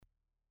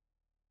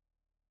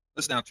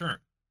Let's now turn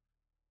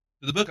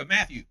to the book of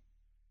Matthew.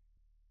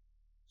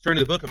 Let's turn to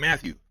the book of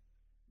Matthew.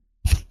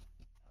 All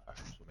right,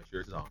 so make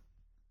sure it's on.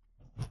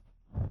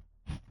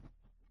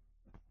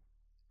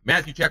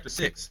 Matthew chapter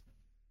 6,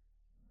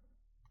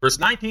 verse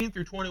 19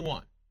 through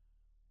 21.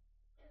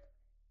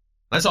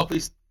 Let's all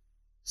please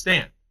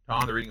stand to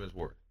honor the reading of his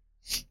word.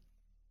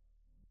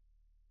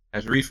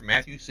 As we read from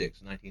Matthew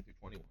 6, 19 through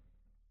 21.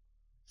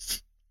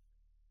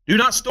 Do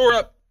not store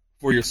up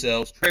for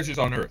yourselves treasures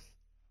on earth,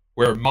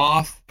 where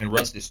moth and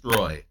rust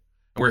destroy,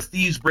 and where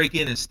thieves break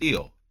in and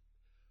steal.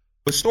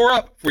 But store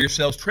up for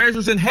yourselves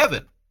treasures in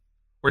heaven,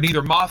 where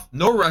neither moth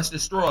nor rust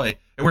destroy,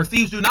 and where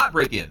thieves do not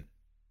break in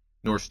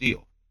nor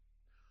steal.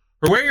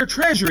 For where your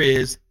treasure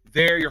is,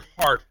 there your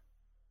heart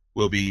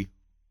will be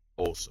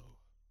also.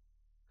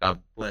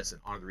 God bless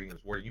and honor the reading of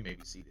his word. You may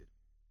be seated.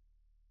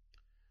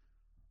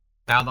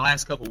 Now, in the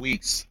last couple of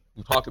weeks,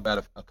 we talked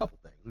about a couple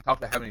things. We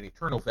talked about having an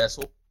eternal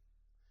vessel.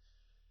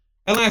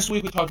 And last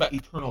week, we talked about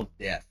eternal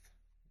death.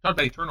 We talked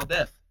about eternal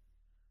death.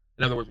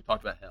 In other words, we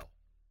talked about hell.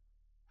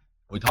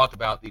 We talked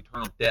about the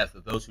eternal death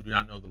of those who do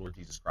not know the Lord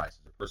Jesus Christ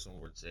as their personal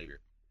Lord and Savior.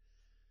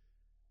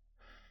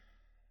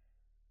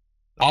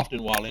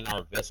 Often, while in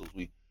our vessels,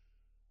 we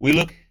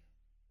look,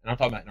 and I'm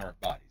talking about in our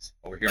bodies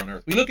over here on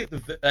earth, we look at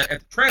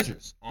the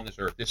treasures on this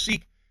earth to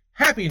seek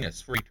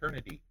happiness for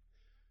eternity.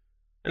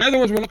 In other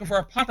words, we're looking for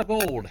a pot of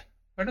gold,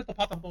 a little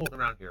pot of gold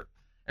around here.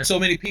 And so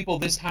many people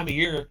this time of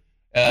year,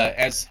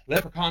 as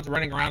leprechauns are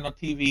running around on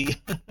TV,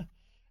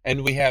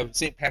 and we have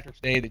St. Patrick's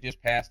Day that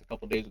just passed a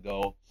couple of days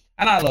ago.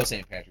 And I love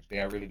St. Patrick's Day,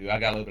 I really do. I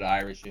got a little bit of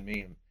Irish in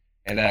me,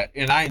 and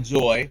I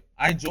enjoy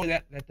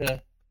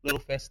that little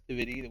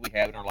festivity that we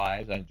have in our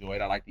lives. I enjoy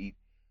it. I like to eat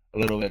a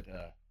little bit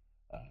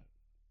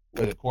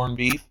with the corned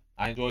beef.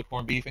 I enjoy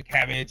corned beef and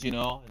cabbage, and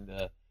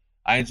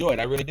I enjoy it.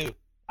 I really do.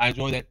 I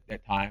enjoy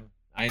that time.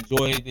 I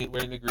enjoy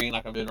wearing the green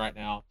like I'm doing right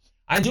now.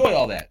 I enjoy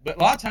all that. But a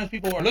lot of times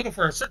people are looking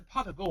for a certain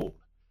pot of gold.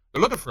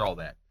 They're looking for all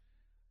that.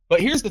 But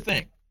here's the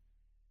thing.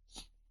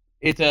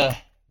 It's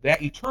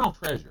that eternal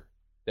treasure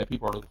that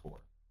people are looking for,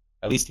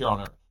 at least here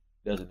on earth,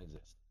 doesn't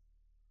exist.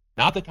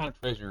 Not the kind of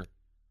treasure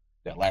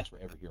that lasts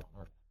forever here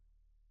on earth.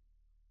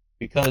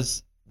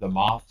 Because the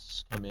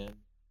moths come in,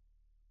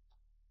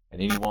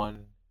 and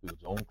anyone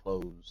whose own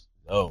clothes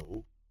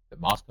know that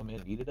moths come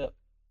in and eat it up.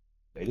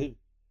 They do.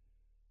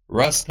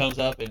 Rust comes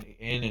up and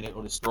it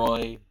will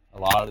destroy a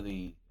lot of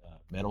the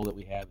metal that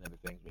we have and other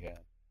things we have.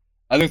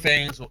 Other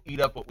things will eat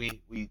up what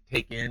we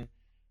take in.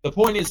 The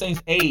point is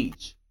things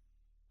age.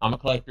 I'm a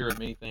collector of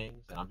many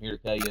things, and I'm here to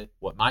tell you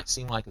what might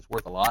seem like it's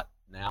worth a lot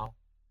now,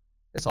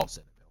 it's all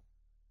sentimental.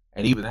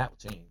 And even that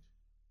will change.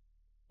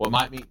 What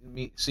might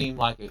seem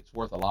like it's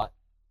worth a lot,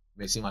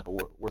 may seem like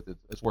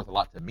it's worth a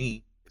lot to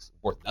me, it's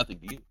worth nothing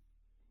to you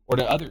or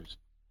to others.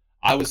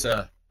 I went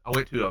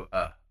to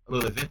a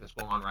little event that's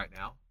going on right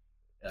now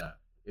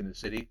in the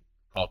city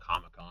called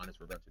Comic-Con. It's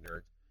for a bunch of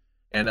nerds.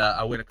 And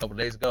I went a couple of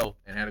days ago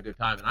and had a good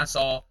time. And I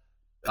saw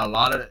a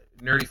lot of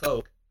nerdy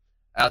folk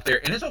out there.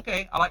 And it's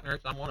okay. I like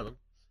nerds. I'm one of them.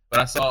 But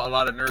I saw a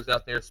lot of nerds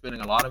out there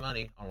spending a lot of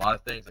money on a lot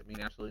of things that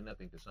mean absolutely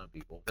nothing to some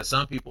people. To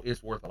some people,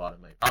 it's worth a lot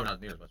of money. Probably not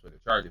near as much as they're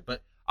charging.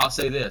 But I'll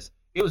say this.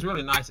 It was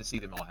really nice to see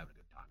them all having a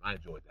good time. I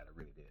enjoyed that. I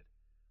really did.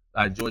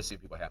 I enjoy seeing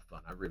people have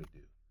fun. I really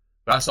do.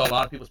 But I saw a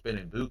lot of people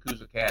spending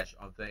bukus of cash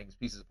on things,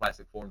 pieces of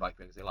plastic formed like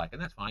things they like.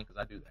 And that's fine because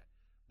I do that.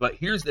 But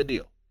here's the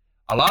deal.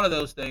 A lot of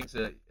those things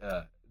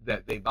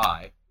that they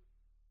buy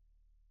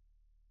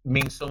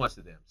mean so much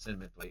to them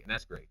sentimentally, and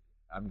that's great.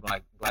 I'm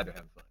glad they're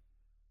having fun.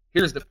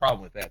 Here's the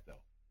problem with that, though.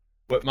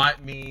 What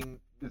might mean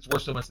it's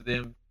worth so much to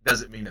them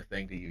doesn't mean a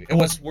thing to you. And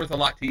what's worth a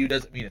lot to you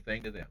doesn't mean a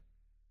thing to them.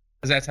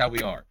 Because that's how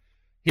we are.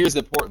 Here's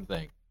the important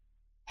thing.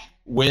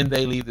 When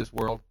they leave this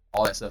world,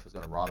 all that stuff is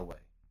going to rot away.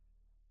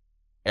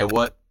 And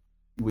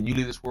when you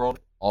leave this world,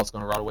 all it's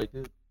going to rot away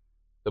too.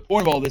 The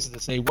point of all this is to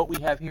say what we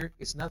have here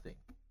is nothing.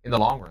 In the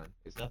long run,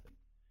 it's nothing.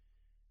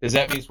 Does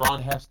that mean it's wrong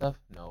to have stuff?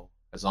 No.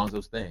 As long as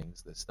those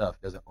things, the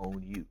stuff, doesn't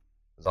own you.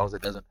 As long as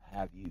it doesn't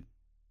have you.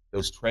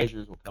 Those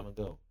treasures will come and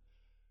go.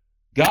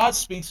 God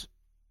speaks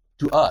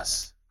to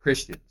us,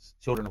 Christians,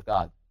 children of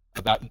God,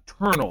 about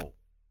eternal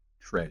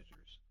treasures.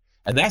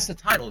 And that's the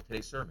title of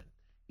today's sermon.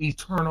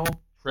 Eternal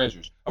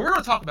treasures. And we're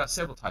going to talk about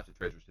several types of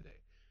treasures today.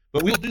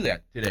 But we'll do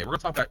that today. We're going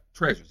to talk about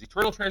treasures.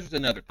 Eternal treasures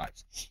and other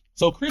types.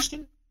 So,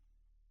 Christian,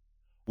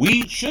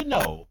 we should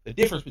know the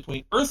difference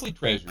between earthly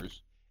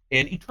treasures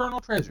and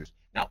eternal treasures.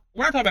 Now,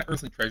 when I talk about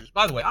earthly treasures,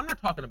 by the way, I'm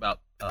not talking about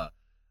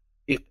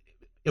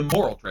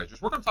immoral treasures.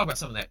 We're going to talk about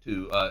some of that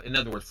too. In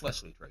other words,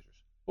 fleshly treasures.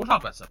 We'll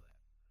talk about some of that.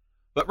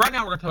 But right now,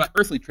 we're going to talk about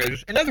earthly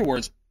treasures. In other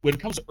words, when it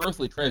comes to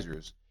earthly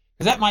treasures,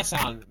 because that might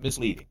sound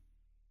misleading.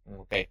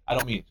 Okay, I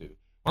don't mean it to. When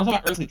I'm talking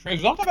about earthly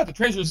treasures, I'm talking about the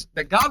treasures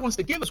that God wants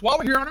to give us while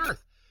we're here on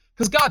earth.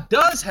 Because God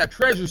does have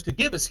treasures to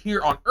give us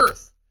here on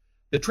earth.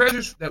 The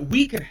treasures that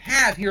we can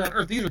have here on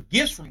earth, these are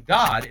gifts from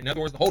God, in other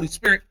words, the Holy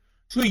Spirit,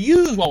 to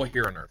use while we're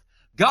here on earth.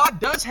 God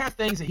does have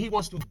things that he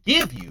wants to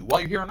give you while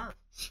you're here on earth.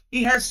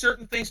 He has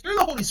certain things through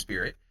the Holy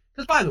Spirit.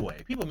 Because, by the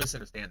way, people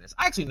misunderstand this.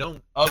 I actually know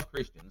of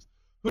Christians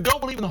who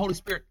don't believe in the Holy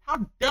Spirit.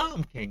 How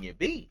dumb can you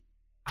be?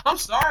 I'm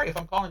sorry if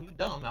I'm calling you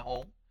dumb at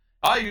home.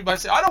 Everybody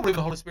say, I don't believe in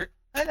the Holy Spirit.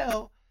 I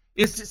know.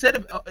 It's said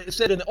in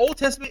the Old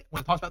Testament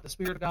when it talks about the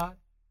Spirit of God.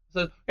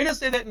 So it doesn't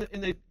say that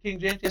in the King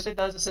James. Yes, it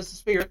does. It says the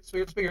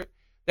Spirit.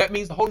 That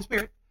means the Holy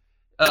Spirit.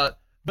 But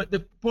the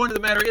point of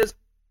the matter is,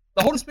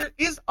 the Holy Spirit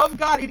is of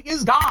God. It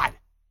is God.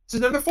 It's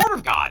another form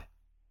of God.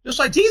 Just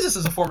like Jesus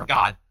is a form of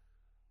God.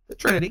 The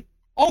Trinity.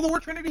 All the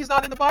word Trinity is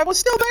not in the Bible. It's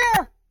still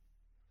there.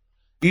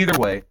 Either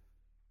way,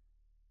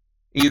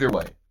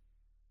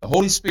 the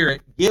Holy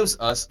Spirit gives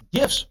us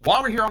gifts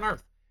while we're here on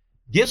earth.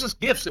 Gives us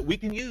gifts that we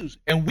can use,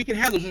 and we can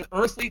have those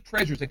earthly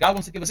treasures that God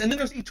wants to give us. And then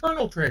there's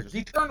eternal treasures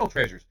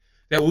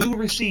that we will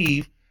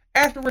receive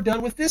after we're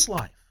done with this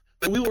life,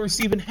 that we will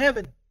receive in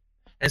heaven,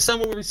 and some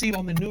will receive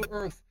on the new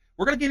earth.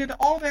 We're going to get into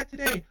all that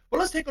today,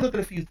 but let's take a look at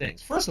a few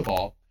things. First of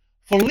all,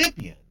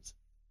 Philippians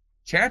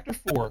chapter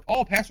 4.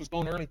 Oh, Pastor's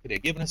going early today,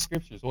 giving us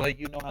scriptures. Well,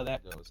 you know how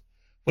that goes.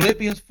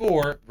 Philippians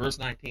 4, verse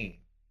 19.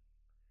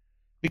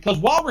 Because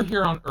while we're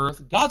here on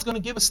earth, God's going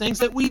to give us things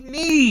that we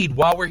need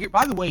while we're here.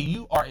 By the way,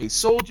 you are a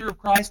soldier of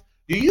Christ.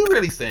 Do you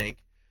really think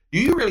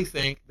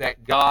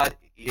that God,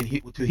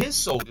 to his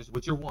soldiers,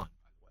 which you're one,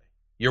 by the way,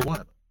 you're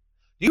one of them.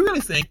 Do you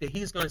really think that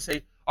he's going to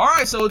say, all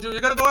right, soldier,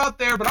 you're going to go out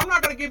there, but I'm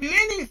not going to give you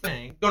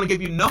anything. Going to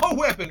give you no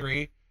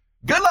weaponry.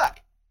 Good luck.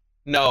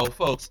 No,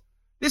 folks,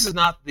 this is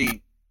not the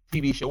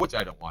TV show, which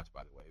I don't watch,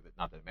 by the way, but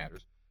not that it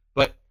matters.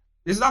 But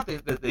this is not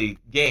the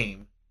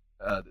game.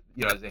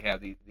 As they have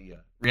the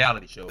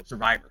reality show,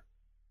 Survivor.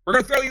 We're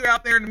going to throw you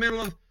out there in the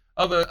middle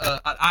of an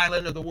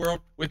island of the world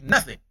with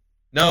nothing.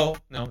 No.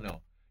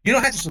 You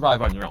don't have to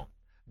survive on your own.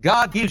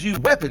 God gives you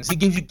weapons. He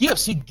gives you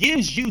gifts. He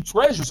gives you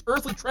treasures,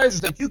 earthly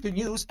treasures that you can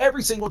use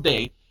every single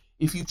day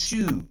if you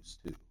choose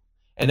to.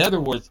 In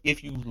other words,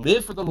 if you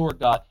live for the Lord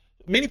God,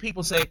 many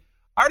people say,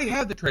 I already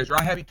have the treasure.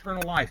 I have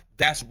eternal life.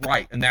 That's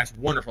right, and that's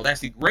wonderful. That's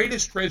the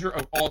greatest treasure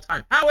of all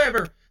time.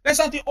 However, that's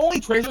not the only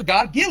treasure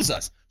God gives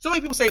us. So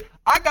many people say,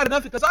 I got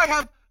enough because I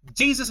have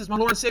Jesus as my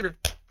Lord and Savior.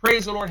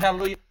 Praise the Lord,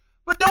 hallelujah.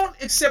 But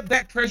don't accept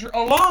that treasure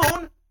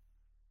alone.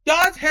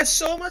 God has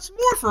so much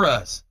more for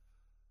us.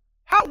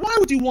 Why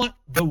would you want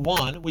the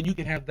one when you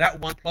can have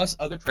that one plus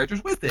other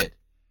treasures with it?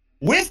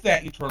 With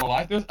that eternal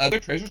life, there's other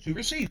treasures to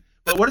receive.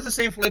 But what does it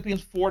say in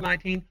Philippians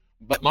 4:19?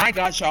 But my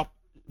God shall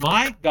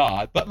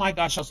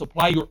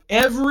supply your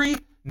every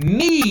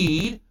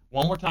need.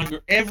 One more time,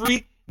 your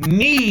every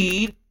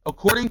need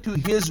according to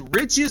his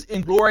riches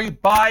in glory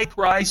by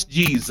Christ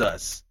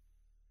Jesus.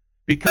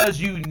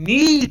 Because you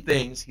need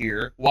things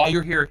here while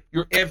you're here.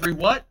 Your every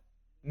what?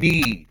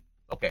 Need.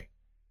 Okay.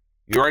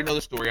 You already know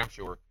the story, I'm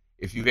sure.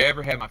 If you've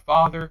ever had my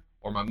father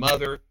or my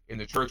mother in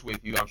the church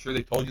with you, I'm sure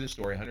they told you the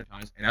story 100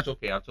 times, and that's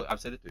okay. I've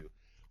said it too.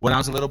 When I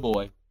was a little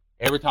boy,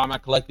 every time I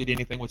collected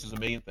anything, which is a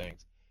million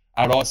things,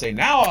 I would always say,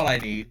 now all I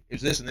need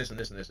is this and this and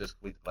this and this to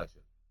complete the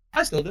collection.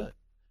 I still do it.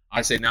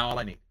 I say, now all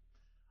I need.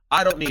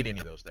 I don't need any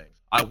of those things.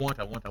 I want.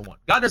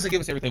 God doesn't give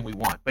us everything we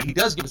want, but he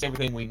does give us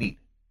everything we need.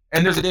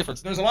 And there's a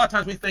difference. There's a lot of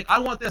times we think, I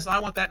want this, I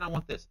want that, and I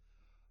want this.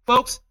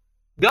 Folks,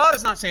 God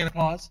is not Santa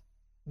Claus.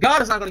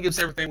 God is not going to give us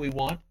everything we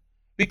want,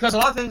 because a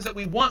lot of things that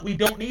we want, we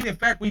don't need. In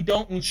fact, we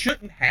don't and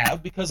shouldn't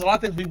have, because a lot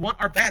of things we want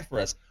are bad for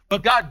us.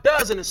 But God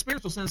does, in a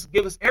spiritual sense,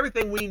 give us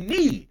everything we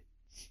need.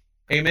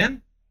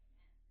 Amen?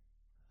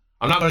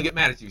 I'm not going to get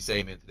mad at you say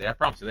amen today. I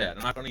promise you that.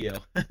 I'm not going to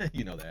yell.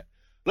 You know that.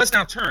 Let's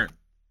now turn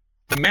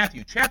to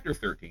Matthew chapter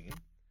 13.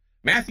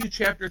 Matthew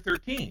chapter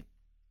 13,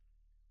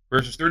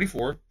 verses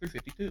 34 through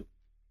 52.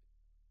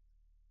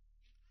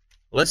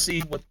 Let's see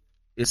what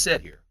is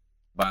said here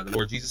by the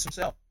Lord Jesus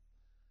himself.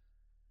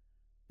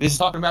 This is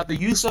talking about the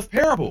use of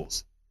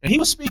parables. And he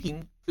was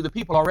speaking to the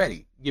people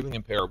already, giving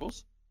them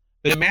parables.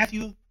 But in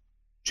Matthew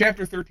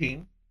chapter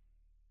 13,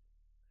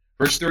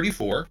 verse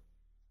 34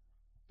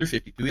 through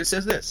 52, it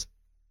says this.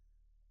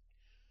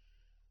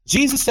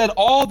 Jesus said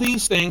all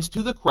these things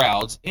to the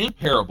crowds in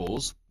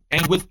parables,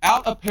 and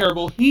without a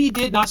parable he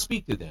did not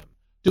speak to them,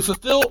 to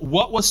fulfill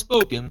what was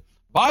spoken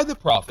by the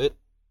prophet,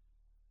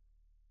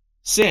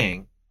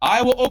 saying,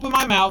 I will open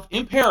my mouth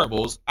in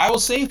parables, I will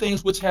say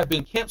things which have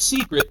been kept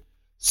secret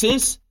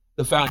since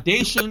the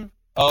foundation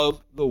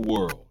of the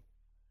world.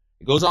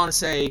 It goes on to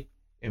say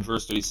in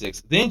verse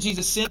 36, Then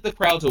Jesus sent the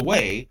crowds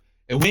away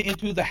and went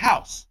into the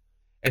house,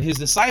 and his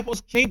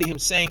disciples came to him,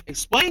 saying,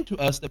 Explain to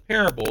us the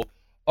parable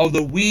of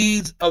the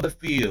weeds of the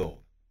field.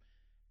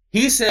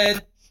 He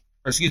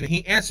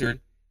answered,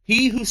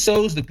 He who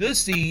sows the good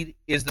seed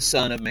is the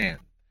Son of Man.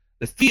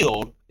 The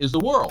field is the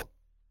world,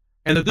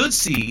 and the good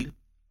seed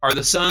are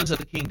the sons of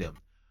the kingdom.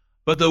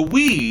 But the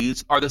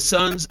weeds are the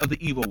sons of the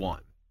evil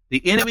one.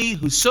 The enemy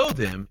who sowed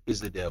them is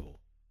the devil.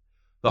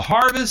 The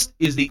harvest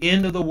is the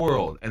end of the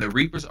world, and the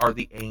reapers are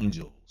the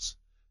angels.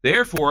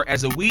 Therefore,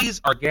 as the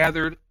weeds are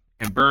gathered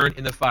and burned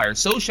in the fire,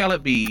 so shall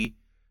it be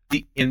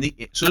in the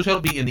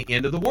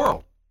end of the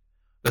world.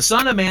 The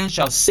Son of Man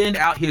shall send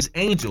out his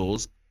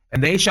angels,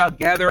 and they shall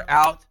gather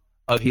out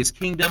of his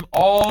kingdom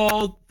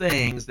all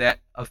things that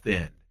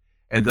offend,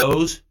 and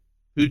those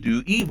who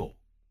do evil,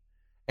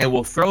 and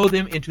will throw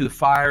them into the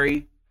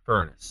fiery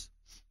furnace.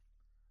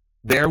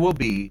 There will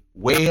be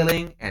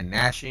wailing and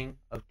gnashing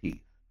of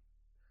teeth.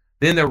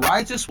 Then the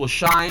righteous will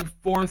shine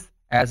forth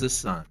as the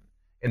sun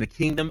in the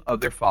kingdom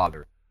of their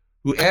Father.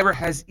 Whoever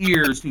has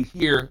ears to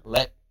hear,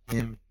 let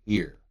him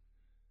hear.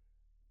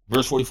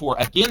 Verse 44,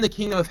 again, the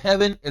kingdom of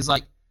heaven is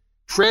like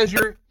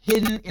treasure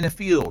hidden in a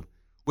field,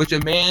 which a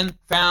man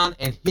found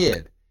and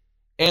hid.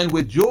 And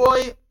with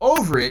joy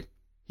over it,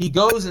 he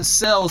goes and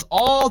sells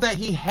all that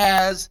he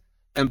has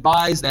and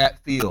buys that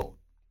field.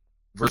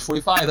 Verse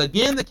 45,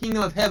 again, the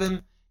kingdom of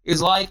heaven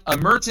is like a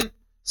merchant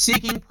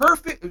seeking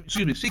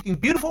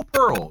beautiful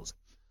pearls,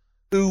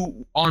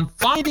 who, on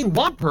finding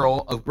one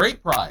pearl of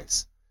great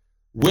price,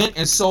 went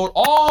and sold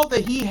all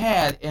that he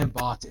had and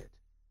bought it.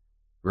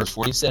 Verse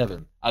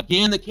 47,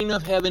 again, the kingdom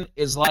of heaven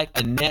is like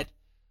a net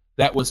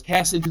that was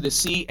cast into the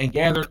sea and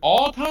gathered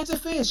all kinds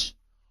of fish.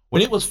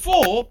 When it was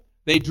full,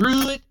 they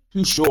drew it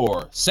to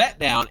shore, sat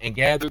down, and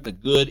gathered the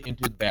good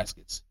into the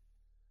baskets.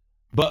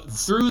 But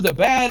threw the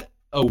bad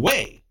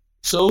away,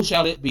 so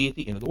shall it be at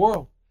the end of the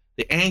world.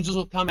 The angels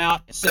will come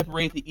out and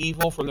separate the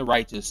evil from the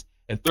righteous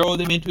and throw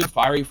them into a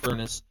fiery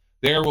furnace.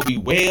 There will be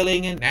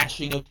wailing and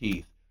gnashing of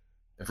teeth.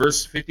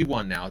 Verse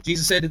 51 now.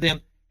 Jesus said to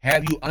them,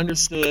 have you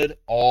understood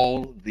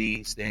all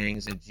these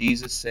things? And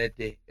Jesus said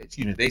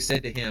they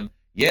said to him,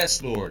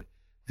 yes, Lord.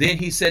 Then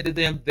he said to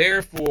them,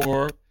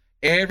 therefore,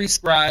 every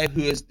scribe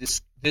who is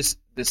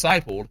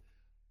discipled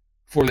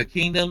for the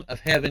kingdom of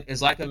heaven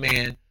is like a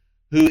man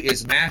who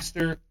is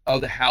master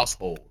of the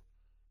household,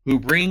 who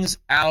brings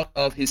out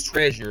of his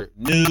treasure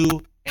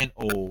new and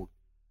old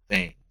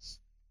things.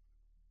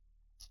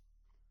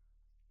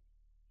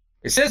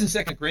 It says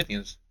in 2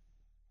 Corinthians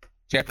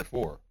chapter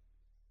 4,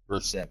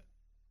 verse 7.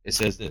 It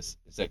says this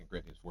in 2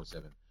 Corinthians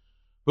 4:7.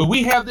 But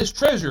we have this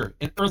treasure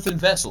in earthen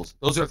vessels.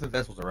 Those earthen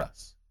vessels are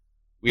us.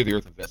 We are the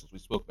earthen vessels. We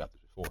spoke about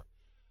this before.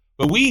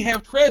 But we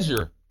have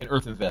treasure in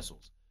earthen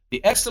vessels,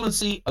 the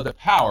excellency of the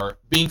power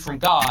being from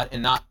God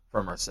and not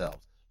from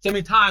ourselves. So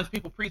many times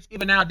people preach,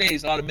 even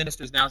nowadays, a lot of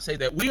ministers now say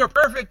that we are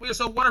perfect, we are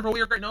so wonderful,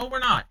 we are great. No, we're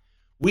not.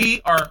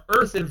 We are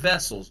earthen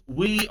vessels.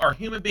 We are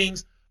human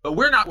beings, but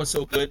we're not what's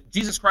so good.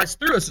 Jesus Christ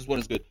through us is what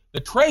is good.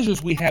 The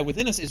treasures we have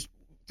within us is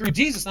through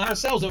Jesus, not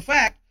ourselves. In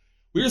fact,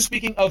 we're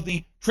speaking of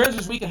the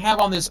treasures we can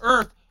have on this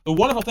earth, the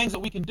wonderful things that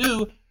we can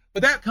do,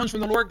 but that comes from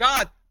the Lord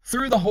God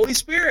through the Holy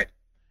Spirit.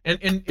 And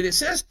it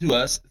says to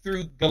us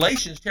through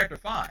Galatians chapter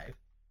 5,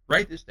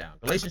 write this down,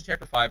 Galatians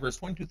chapter 5, verse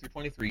 22 through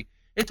 23,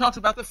 it talks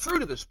about the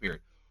fruit of the Spirit.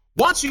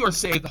 Once you are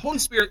saved, the Holy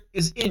Spirit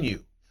is in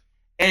you.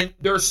 And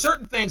there are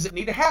certain things that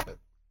need to happen.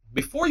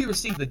 Before you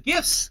receive the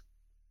gifts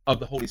of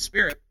the Holy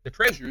Spirit, the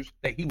treasures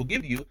that he will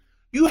give you,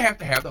 you have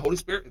to have the Holy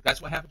Spirit.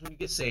 That's what happens when you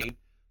get saved.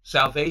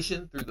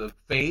 Salvation through the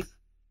faith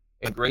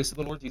and grace of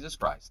the Lord Jesus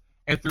Christ.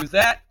 And through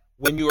that,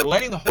 when you are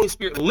letting the Holy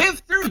Spirit live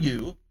through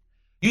you,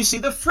 you see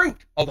the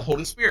fruit of the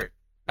Holy Spirit.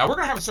 Now, we're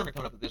going to have a sermon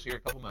coming up with this here in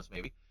a couple months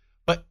maybe,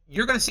 but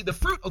you're going to see the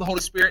fruit of the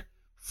Holy Spirit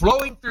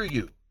flowing through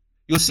you.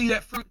 You'll see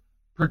that fruit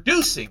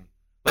producing,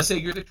 let's say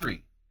you're the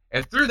tree,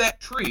 and through that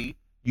tree,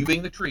 you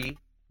being the tree,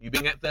 you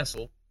being that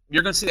vessel,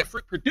 you're going to see that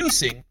fruit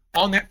producing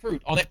on that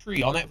fruit, on that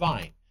tree, on that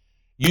vine.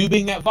 You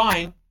being that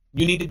vine,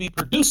 you need to be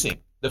producing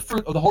the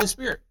fruit of the Holy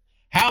Spirit.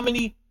 How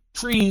many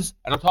trees,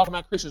 and I'm talking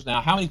about Christians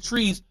now, how many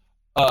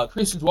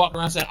Christians walk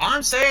around saying,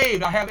 I'm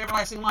saved, I have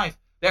everlasting life.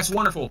 That's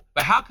wonderful.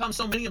 But how come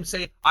so many of them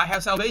say, I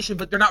have salvation,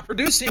 but they're not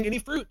producing any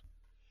fruit?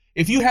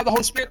 If you have the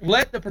Holy Spirit,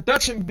 let the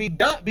production be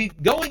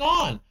going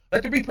on.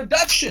 Let there be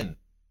production.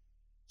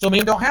 So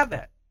many don't have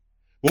that.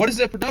 But what is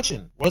that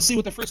production? Well, let's see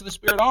what the fruits of the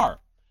Spirit are.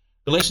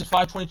 Galatians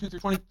 5:22 through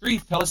 23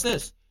 tell us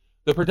this.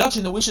 The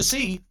production that we should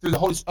see through the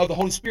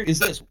Holy Spirit is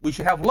this. We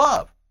should have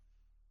love.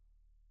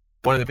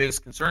 One of the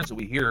biggest concerns that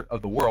we hear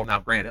of the world, now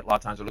granted, a lot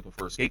of times they're looking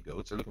for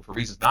scapegoats, they're looking for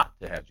reasons not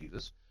to have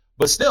Jesus,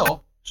 but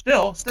still,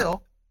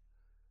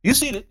 you've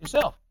seen it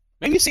yourself.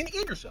 Maybe you've seen it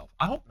in yourself.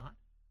 I hope not.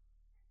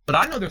 But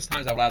I know there's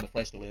times I allow the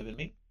flesh to live in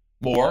me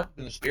more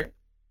than the Spirit.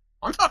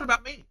 I'm talking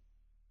about me.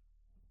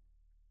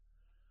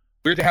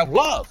 We're to have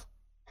love.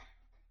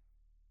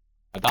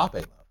 Agape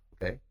love,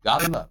 okay?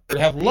 Godly love. We're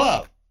to have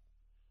love.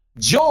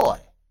 Joy.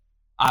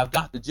 I've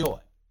got the joy.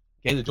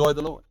 Okay, the joy of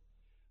the Lord.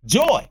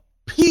 Joy.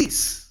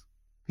 Peace.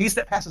 Peace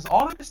that passes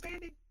all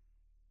understanding.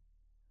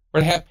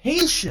 We're to have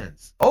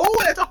patience. Oh,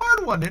 that's a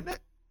hard one, isn't it?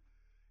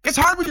 It's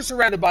hard when you're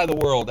surrounded by the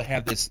world to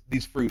have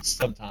these fruits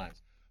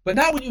sometimes. But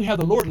now when you have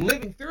the Lord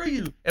living through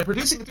you and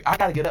producing, I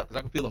got to get up because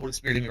I can feel the Holy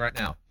Spirit in me right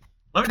now.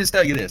 Let me just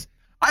tell you this.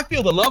 I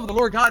feel the love of the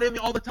Lord God in me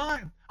all the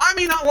time. I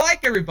may not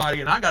like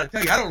everybody, and I got to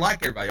tell you, I don't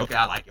like everybody. Okay,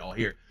 I like y'all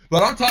here.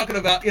 But I'm talking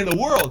about in the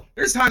world.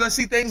 There's times I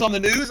see things on the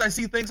news. I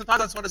see things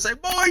sometimes I just want to say,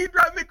 boy, you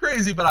drive me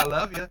crazy, but I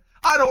love you.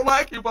 I don't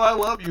like you, but I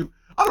love you.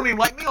 I don't even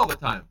like me all the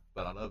time,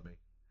 but I love me.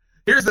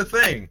 Here's the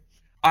thing.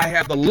 I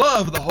have the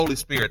love of the Holy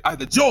Spirit. I have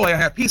the joy. I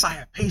have peace. I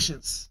have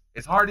patience.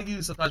 It's hard to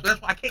use sometimes, but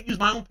that's why I can't use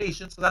my own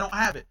patience because I don't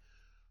have it.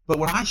 But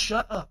when I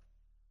shut up,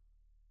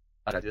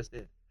 like I just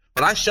did,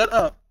 when I shut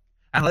up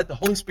and let the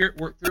Holy Spirit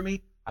work through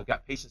me, I've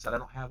got patience that I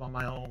don't have on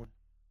my own.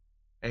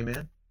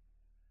 Amen.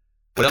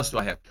 What else do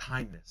I have?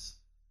 Kindness.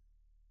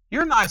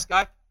 You're a nice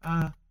guy.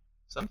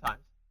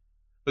 Sometimes.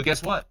 But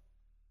guess what?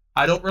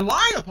 I don't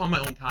rely upon my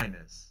own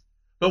kindness.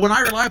 But when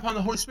I rely upon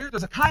the Holy Spirit,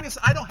 there's a kindness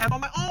I don't have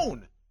on my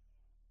own.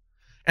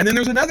 And then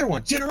there's another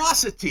one,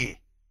 generosity.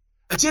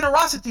 A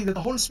generosity that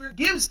the Holy Spirit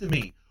gives to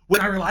me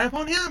when I rely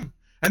upon him.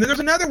 And then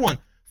there's another one,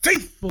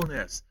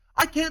 faithfulness.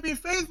 I can't be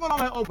faithful on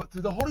my own, but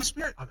through the Holy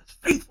Spirit, I'm as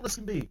faithful as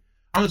can be.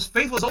 I'm as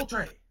faithful as old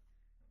Trey.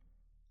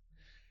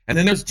 And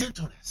then there's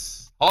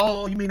gentleness.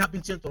 Oh, you may not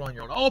be gentle on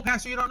your own. Oh,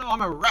 Pastor, you don't know.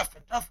 I'm a rough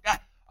and tough guy.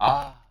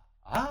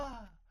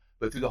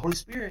 But through the Holy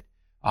Spirit,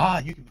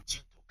 you can be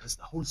gentle because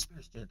the Holy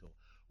Spirit's gentle.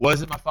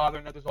 Was it my father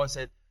and others always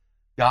said,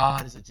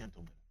 God is a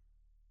gentleman.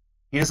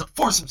 He doesn't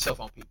force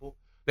himself on people.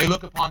 They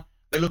look upon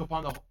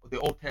the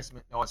Old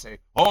Testament and always say,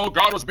 oh,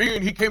 God was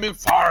mean. He came in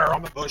fire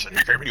on the bush and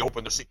he came and he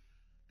opened the sea.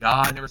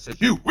 God never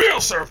says, you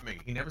will serve me.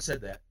 He never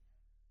said that.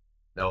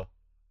 No.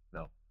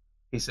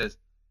 He says,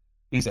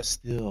 he's a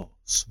still,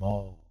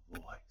 small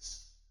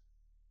voice.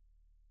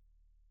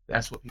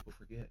 That's what people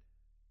forget.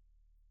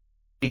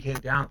 He came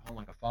down upon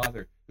like a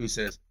father who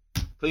says,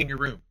 clean your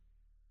room.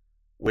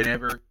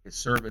 Whenever his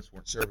servants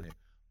weren't serving him.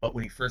 But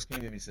when he first came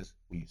to him, he says,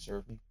 will you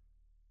serve me?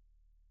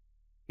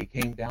 He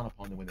came down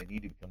upon them when they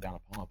needed to come down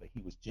upon him, but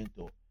he was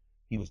gentle.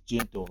 He was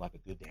gentle like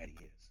a good daddy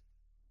is.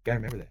 You got to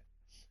remember that.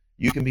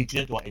 You can be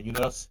gentle, and you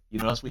know us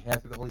we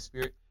have through the Holy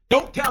Spirit?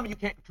 Don't tell me you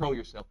can't control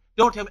yourself.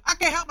 Don't tell me, I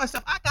can't help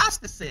myself. I got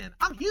to sin.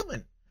 I'm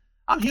human.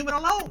 I'm human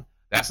alone.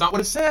 That's not what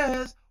it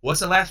says.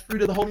 What's the last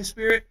fruit of the Holy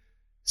Spirit?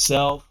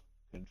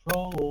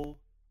 Self-control.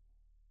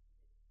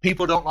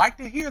 People don't like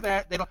to hear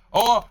that. They don't,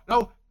 oh,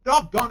 no,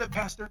 doggone it,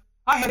 Pastor.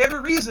 I had every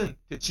reason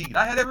to cheat.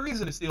 I had every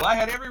reason to steal. I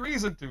had every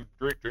reason to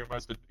drink too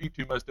much, to eat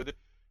too much.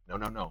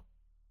 No.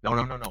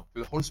 Through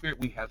the Holy Spirit,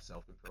 we have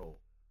self-control.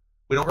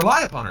 We don't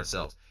rely upon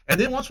ourselves. And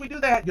then once we do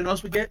that,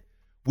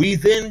 we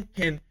then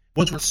can,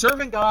 once we're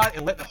serving God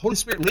and let the Holy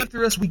Spirit live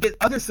through us, we get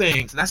other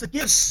things. And that's the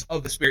gifts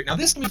of the Spirit. Now,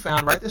 this can be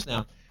found, write this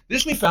down.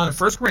 This can be found in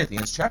 1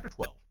 Corinthians chapter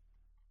 12,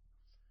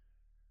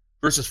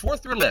 verses 4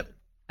 through 11.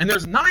 And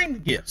there's 9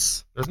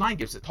 gifts. There's 9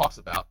 gifts it talks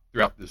about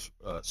throughout this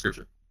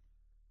scripture.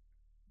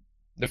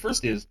 The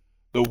first is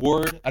the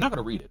word. I'm not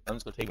going to read it. I'm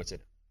just going to tell you what's in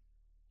it.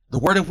 The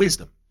word of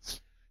wisdom.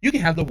 You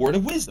can have the word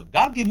of wisdom.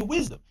 God will give you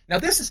wisdom. Now,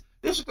 this is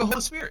the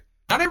Holy Spirit.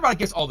 Not everybody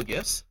gets all the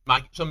gifts.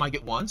 Some might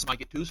get 1, some might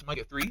get 2, some might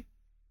get 3.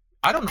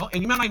 I don't know.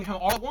 And you might not even have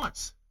them all at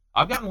once.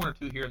 I've gotten 1 or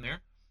 2 here and there.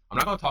 I'm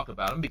not going to talk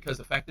about them because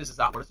the fact is, it's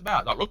not what it's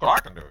about. Not, look what I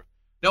can do.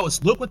 No,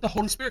 it's look what the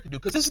Holy Spirit can do,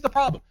 because this is the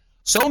problem.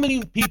 So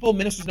many people,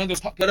 ministers and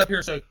others, get up here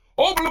and say,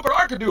 oh, but look what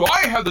I can do.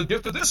 I have the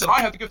gift of this, and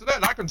I have the gift of that,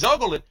 and I can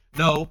juggle it.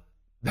 No,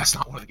 that's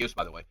not one of the gifts,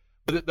 by the way.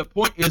 But the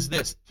point is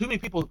this. Too many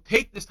people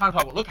take this time to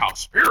talk about, look how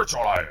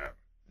spiritual I am.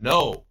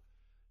 No,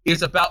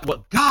 it's about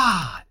what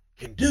God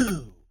can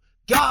do.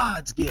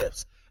 God's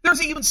gifts.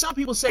 There's even some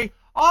people say,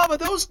 oh, but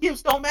those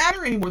gifts don't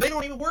matter anymore. They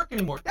don't even work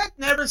anymore. That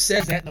never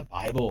says that in the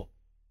Bible.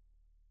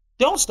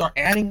 Don't start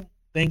adding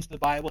things to the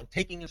Bible and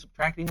taking and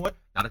subtracting what?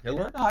 Not a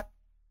pillar or not.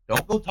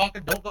 Don't go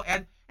talking. Don't go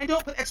add. And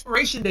don't put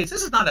expiration dates.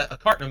 This is not a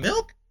carton of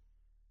milk.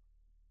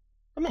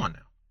 Come on now.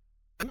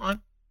 Come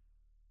on.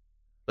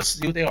 Let's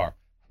see what they are.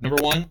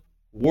 Number 1,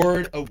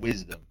 word of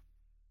wisdom.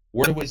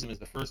 Word of wisdom is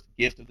the first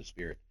gift of the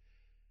Spirit.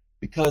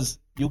 Because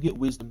you'll get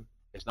wisdom.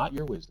 It's not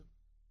your wisdom.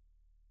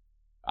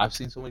 I've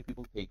seen so many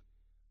people take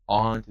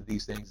on to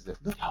these things as if,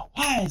 look how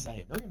wise I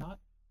am. No, you're not.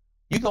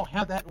 You don't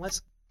have that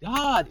unless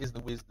God is the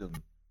wisdom.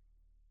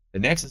 The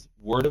next is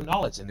word of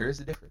knowledge, and there is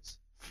a difference.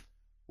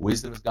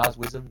 Wisdom is God's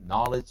wisdom.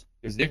 Knowledge,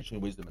 there's a difference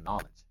between wisdom and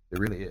knowledge.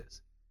 There really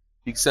is.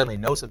 You can suddenly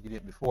know something you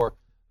didn't before,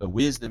 but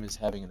wisdom is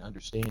having an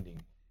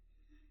understanding.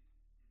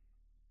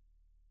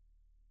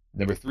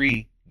 Number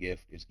 3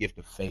 gift is gift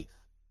of faith.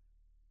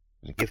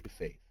 It's a gift of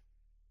faith.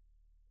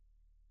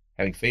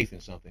 Having faith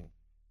in something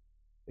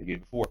that you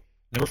did before.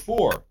 Number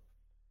 4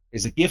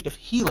 is a gift of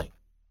healing.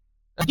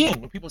 Again,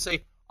 when people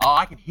say, oh,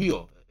 I can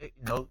heal.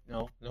 No,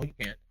 you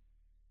can't.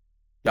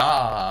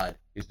 God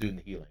is doing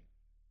the healing.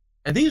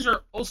 And these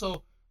are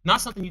also not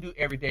something you do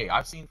every day.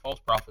 I've seen false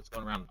prophets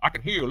going around. I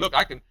can heal. Look,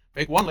 I can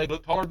make one leg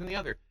look taller than the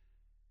other.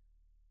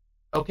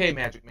 Okay,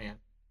 magic man.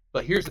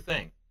 But here's the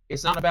thing.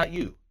 It's not about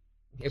you.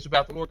 It's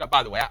about the Lord God.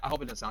 By the way, I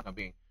hope it doesn't sound like I'm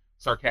being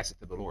sarcastic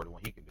to the Lord and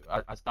what he can do.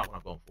 That's not what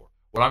I'm going for.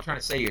 What I'm trying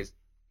to say is,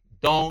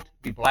 don't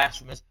be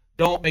blasphemous.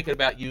 Don't make it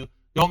about you.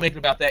 Don't make it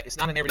about that. It's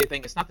not an everyday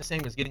thing. It's not the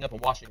same as getting up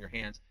and washing your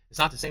hands. It's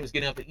not the same as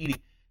getting up and eating.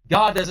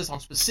 God does this on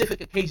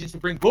specific occasions to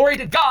bring glory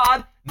to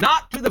God,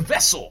 not to the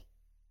vessel.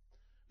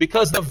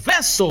 Because the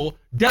vessel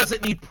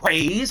doesn't need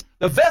praise.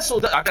 The vessel,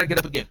 I've got to get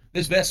up again.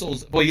 This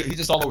vessel's, boy, he's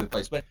just all over the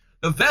place. But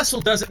the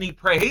vessel doesn't need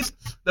praise.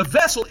 The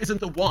vessel isn't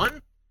the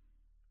one.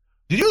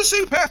 Did you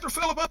see Pastor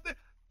Philip up there?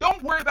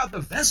 Don't worry about the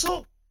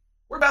vessel.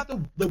 Worry about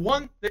the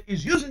one that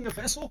is using the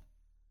vessel.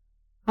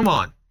 Come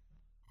on.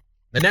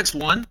 The next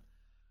one,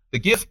 the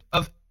gift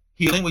of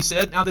healing, we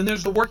said. Now then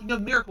there's the working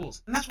of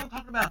miracles. And that's what I'm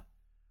talking about.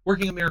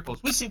 Working of miracles.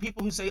 We've seen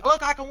people who say,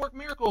 look, I can work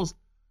miracles.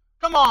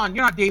 Come on,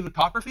 you're not David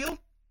Copperfield.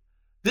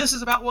 This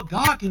is about what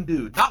God can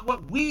do, not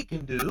what we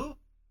can do.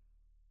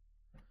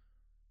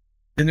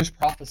 Then there's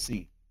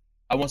prophecy.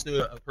 I once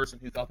knew a person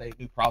who thought they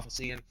knew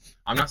prophecy, and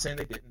I'm not saying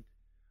they didn't.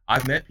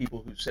 I've met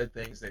people who said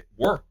things that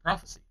were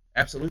prophecy.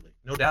 Absolutely.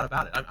 No doubt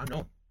about it. I know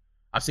them.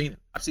 I've seen it.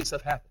 I've seen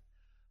stuff happen.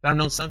 But I've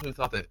known some people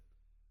thought that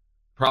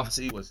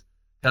prophecy was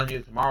telling you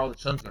tomorrow the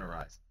sun's going to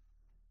rise.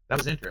 That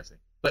was interesting.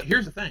 But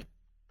here's the thing.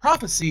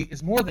 Prophecy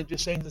is more than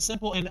just saying the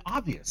simple and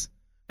obvious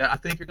that I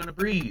think you're going to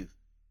breathe.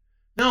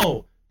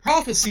 No,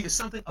 prophecy is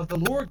something of the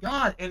Lord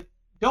God. And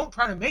don't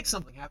try to make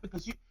something happen,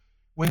 because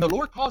when the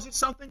Lord calls you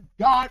something,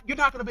 God, you're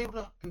not going to be able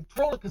to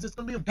control it because it's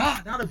going to be of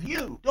God, not of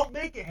you. Don't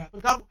make it happen.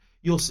 God,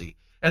 you'll see.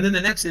 And then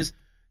the next is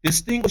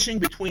distinguishing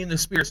between the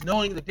spirits,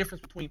 knowing the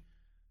difference between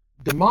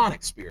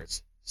demonic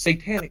spirits,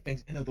 satanic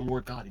things, and of the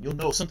Lord God. And you'll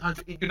know. Sometimes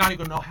you're not even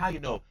going to know how you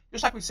know.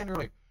 Just like we said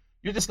earlier,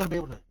 you're just going to be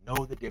able to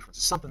know the difference.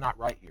 There's something not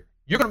right here.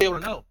 You're going to be able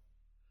to know.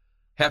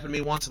 Happened to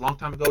me once a long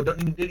time ago.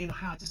 Didn't even know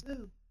how. I just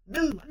knew. I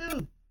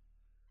knew.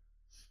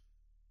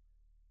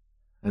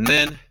 And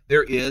then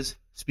there is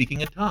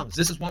speaking in tongues.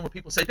 This is one where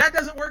people say, that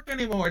doesn't work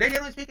anymore. They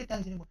don't speak in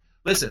tongues anymore.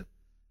 Listen,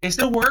 it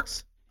still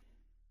works.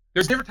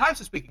 There's different types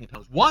of speaking in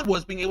tongues. One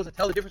was being able to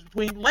tell the difference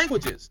between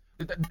languages.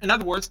 In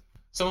other words,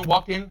 someone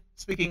walked in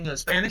speaking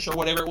Spanish or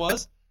whatever it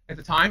was at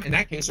the time. In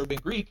that case, it would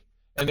have been Greek.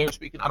 And they were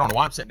speaking, I don't know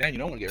why I'm sitting down. You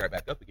don't want to get right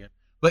back up again.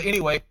 But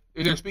anyway,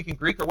 they were speaking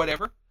Greek or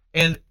whatever.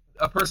 And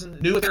a person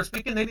knew what they were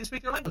speaking. They didn't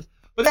speak their language.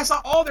 But that's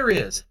not all there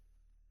is.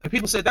 And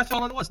people said, that's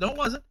all it was. No, it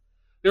wasn't.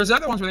 There's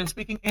other ones where they were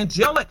speaking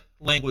angelic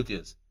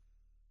languages.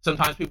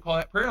 Sometimes people call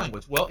that prayer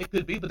language. Well, it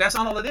could be, but that's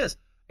not all it is.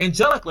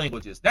 Angelic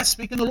languages, that's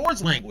speaking the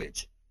Lord's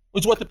language,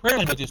 which is what the prayer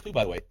language is too,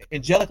 by the way.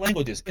 Angelic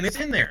languages, and it's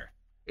in there.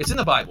 It's in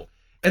the Bible.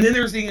 And then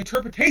there's the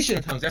interpretation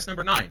of tongues. That's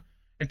number 9.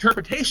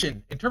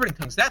 Interpreting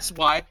tongues. That's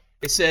why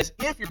it says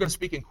if you're going to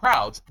speak in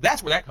crowds,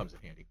 that's where that comes in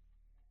handy.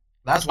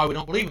 That's why we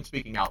don't believe in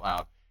speaking out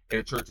loud in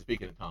a church and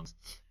speaking in tongues.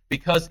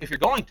 Because if you're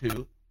going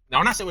to, now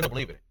we're not saying we don't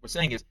believe in it. We're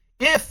saying is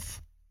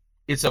if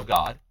it's of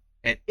God,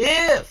 and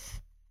if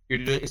you're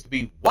to do it, it's to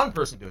be one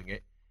person doing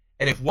it.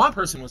 And if one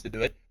person was to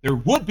do it, there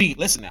would be,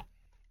 listen now,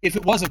 if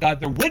it was of God,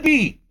 there would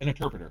be an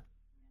interpreter.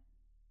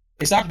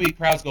 It's not going to be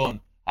crowds going,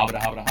 habada,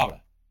 habada,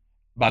 habada.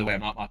 By the way, I'm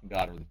not mocking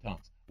God or the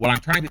tongues. What I'm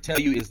trying to tell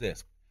you is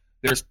this.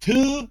 There's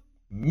too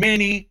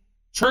many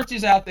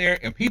churches out there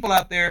and people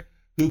out there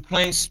who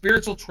claim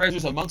spiritual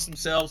treasures amongst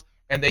themselves,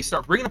 and they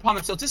start bringing upon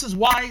themselves. This is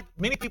why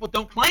many people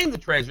don't claim the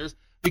treasures,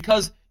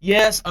 because,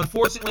 yes,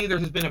 unfortunately, there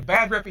has been a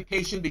bad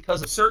reputation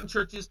because of certain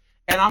churches.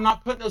 And I'm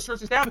not putting those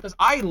churches down, because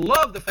I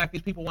love the fact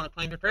these people want to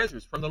claim their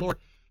treasures from the Lord.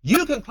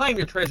 You can claim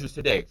your treasures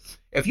today.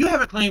 If you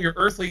haven't claimed your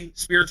earthly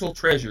spiritual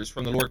treasures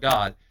from the Lord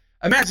God,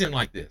 imagine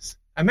like this.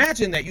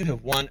 Imagine that you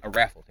have won a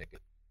raffle ticket.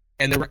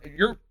 And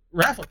your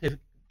raffle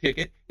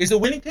ticket is a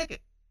winning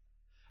ticket.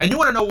 And you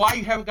want to know why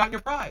you haven't gotten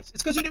your prize.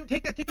 It's because you didn't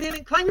take that ticket in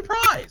and claim your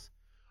prize.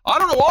 I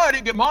don't know why I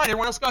didn't get mine.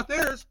 Everyone else got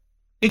theirs.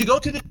 Did you go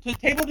to the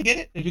table to get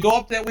it? Did you go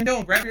up to that window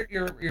and grab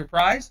your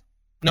prize?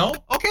 No?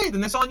 Okay,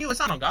 then that's on you. It's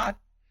not on God.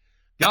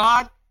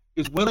 God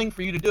is willing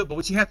for you to do it, but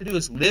what you have to do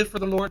is live for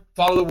the Lord,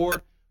 follow the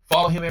Lord,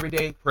 follow Him every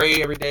day,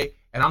 pray every day.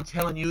 And I'm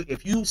telling you,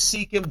 if you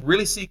seek Him,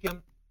 really seek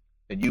Him,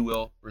 then you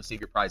will receive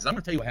your prizes. I'm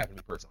going to tell you what happened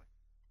to me personally.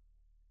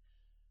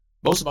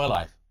 Most of my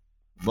life,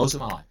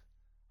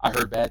 I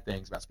heard bad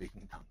things about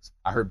speaking in tongues.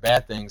 I heard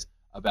bad things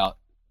about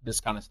this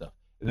kind of stuff.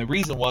 And the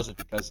reason wasn't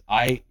because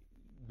I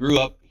grew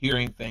up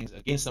hearing things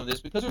against some of this,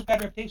 because there's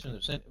bad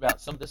reputations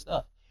about some of this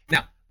stuff.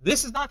 Now,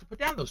 this is not to put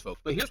down those folks,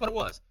 but here's what it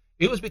was.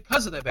 It was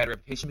because of that bad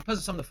reputation, because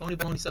of some of the phony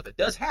baloney stuff that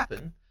does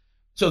happen.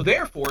 So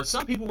therefore,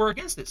 some people were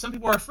against it. Some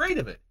people are afraid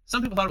of it.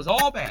 Some people thought it was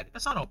all bad.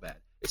 That's not all bad.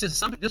 It's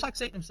just just like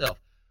Satan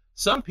himself.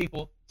 Some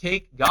people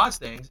take God's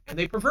things and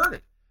they pervert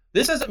it.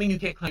 This doesn't mean you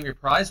can't claim your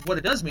prize. What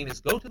it does mean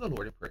is go to the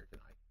Lord in prayer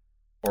tonight,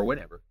 or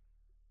whenever.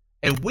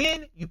 And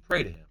when you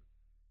pray to Him,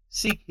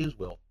 seek His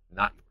will,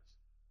 not yours.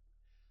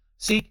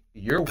 Seek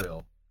your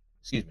will,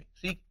 seek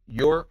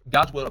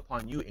God's will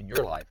upon you in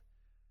your life,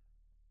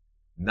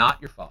 not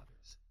your father's,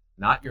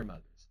 not your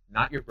mother's,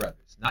 not your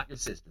brothers, not your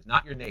sisters,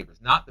 not your neighbors,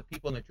 not the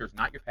people in the church,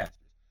 not your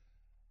pastors.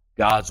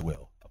 God's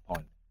will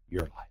upon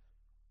your life.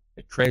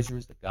 The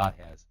treasures that God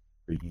has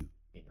for you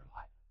in your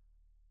life.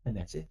 And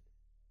that's it.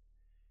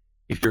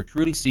 If you're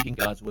truly seeking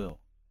God's will,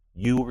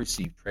 you will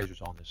receive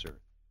treasures on this earth.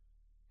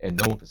 And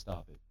no one can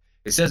stop it.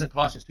 It says in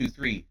Colossians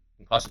 2:3,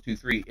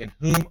 in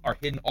whom are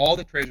hidden all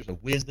the treasures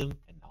of wisdom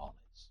and knowledge.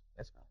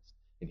 That's Christ,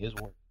 in His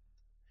word.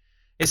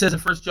 It says in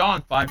 1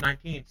 John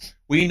 5:19,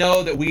 we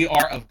know that we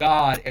are of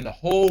God, and the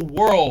whole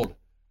world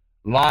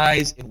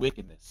lies in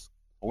wickedness.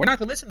 Well, we're not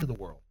to listen to the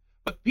world.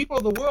 But people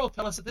of the world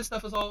tell us that this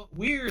stuff is all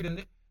weird,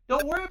 and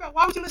don't worry about,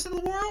 why would you listen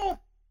to the world?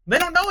 They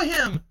don't know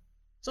Him,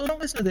 so don't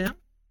listen to them.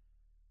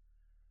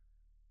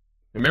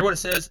 Remember what it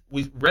says,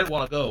 we read a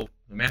while ago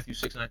in Matthew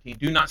 6:19,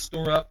 do not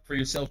store up for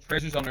yourselves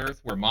treasures on earth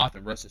where moth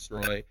and rust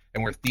destroy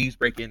and where thieves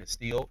break in and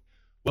steal.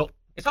 Well,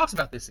 it talks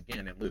about this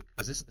again in Luke,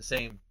 because this is the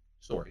same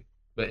story.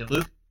 But in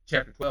Luke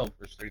chapter 12,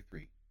 verse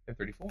 33 and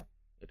 34,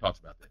 it talks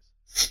about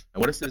this.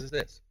 And what it says is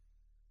this: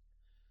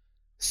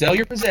 sell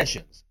your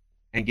possessions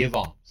and give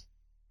alms.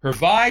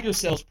 Provide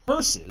yourselves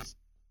purses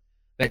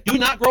that do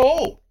not grow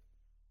old,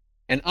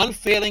 an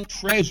unfailing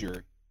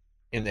treasure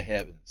in the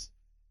heavens,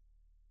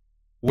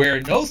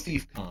 where no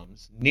thief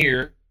comes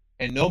near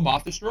and no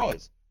moth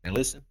destroys. And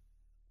listen,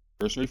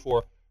 verse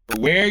 34, For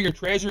where your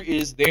treasure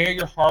is, there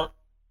your heart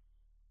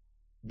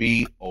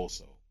be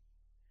also.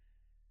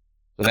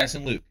 So that's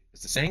in Luke.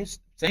 It's the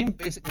same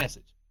basic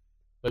message.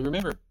 But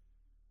remember,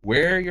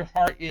 where your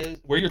heart is,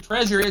 where your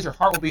treasure is, your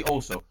heart will be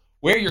also.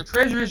 Where your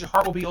treasure is, your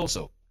heart will be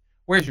also.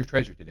 Where's your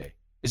treasure today?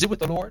 Is it with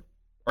the Lord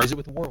or is it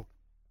with the world?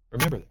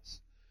 Remember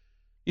this.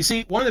 You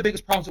see, one of the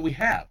biggest problems that we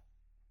have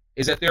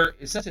is that there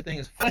is such a thing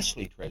as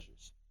fleshly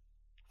treasures.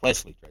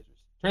 Fleshly treasures.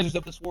 Treasures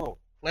of this world.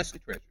 Fleshly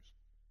treasures.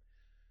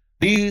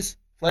 These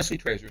fleshly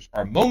treasures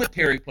are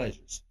momentary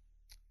pleasures.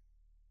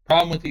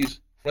 Problem with these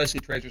fleshly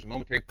treasures,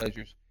 momentary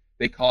pleasures,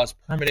 they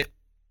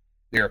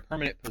are a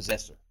permanent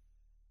possessor.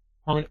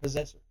 Permanent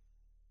possessor.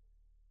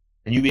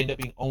 And you end up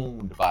being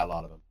owned by a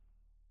lot of them.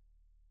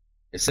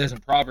 It says in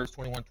Proverbs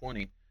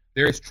 21:20,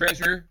 there is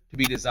treasure to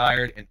be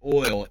desired and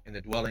oil in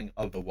the dwelling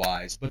of the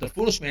wise, but the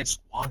foolish man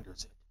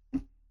squanders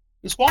it.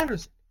 He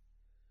squanders it.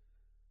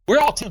 We're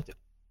all tempted.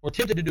 We're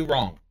tempted to do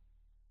wrong.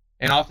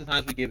 And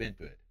oftentimes we give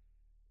into it.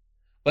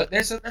 But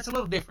that's a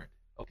little different.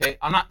 Okay?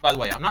 By the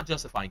way, I'm not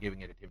justifying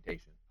giving into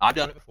temptation. I've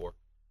done it before.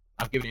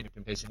 I've given into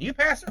temptation. You,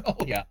 Pastor? Oh,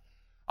 yeah.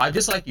 I,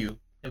 just like you,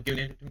 have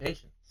given into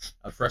temptation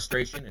of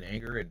frustration and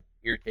anger and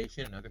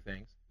irritation and other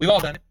things. We've all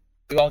done it.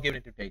 We've all given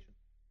into temptation.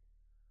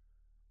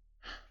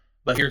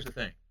 But here's the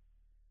thing.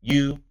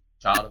 You,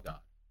 child of God,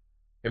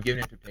 have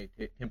given into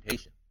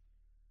temptation.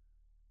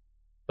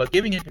 But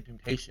giving into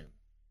temptation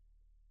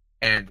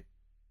and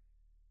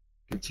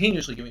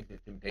continuously giving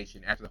into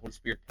temptation after the Holy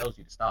Spirit tells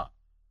you to stop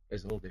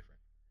is a little different.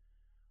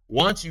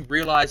 Once you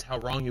realize how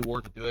wrong you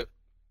were to do it,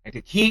 and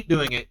to keep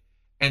doing it,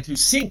 and to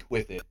sink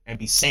with it, and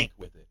be sank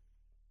with it,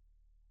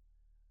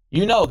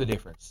 you know the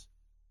difference.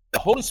 The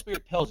Holy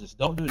Spirit tells us,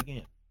 don't do it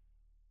again.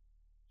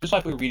 Just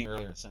like we were reading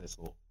earlier in Sunday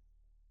school.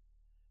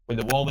 When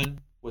the woman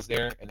was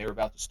there, and they were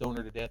about to stone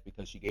her to death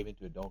because she gave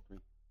into adultery.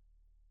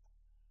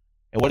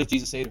 And what did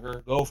Jesus say to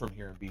her? Go from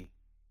here and be.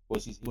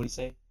 What did he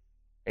say?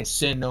 And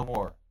sin no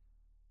more.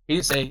 He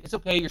didn't say, it's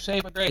okay, you're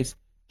saved by grace.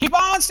 Keep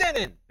on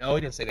sinning. No,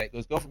 he didn't say that. He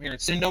goes, go from here and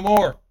sin no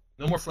more.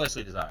 No more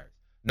fleshly desires.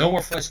 No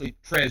more fleshly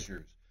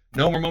treasures.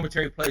 No more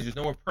momentary pleasures.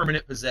 No more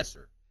permanent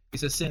possessor. He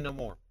says, sin no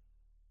more.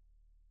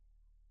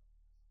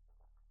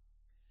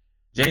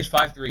 James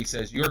 5:3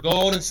 says, your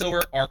gold and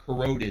silver are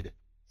corroded.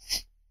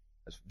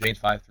 That's James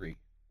 5:3.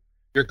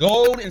 Your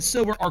gold and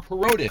silver are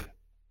corroded,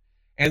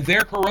 and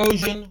their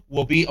corrosion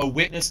will be a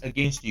witness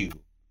against you,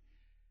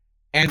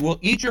 and will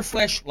eat your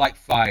flesh like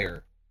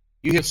fire.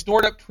 You have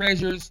stored up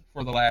treasures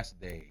for the last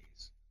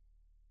days.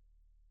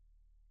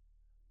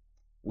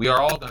 We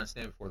are all going to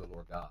stand before the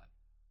Lord God.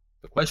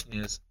 The question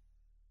is,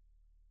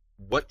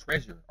 what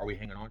treasure are we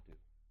hanging on to?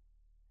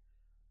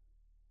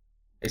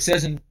 It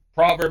says in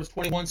Proverbs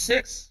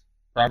 21:6,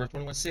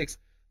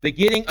 the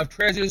getting of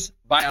treasures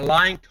by a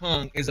lying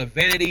tongue is a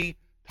vanity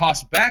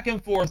tossed back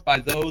and forth by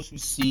those who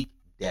seek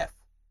death.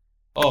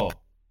 Oh,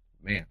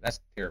 man, that's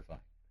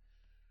terrifying.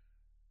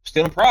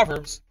 Still in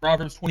Proverbs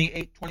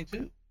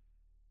 28:22.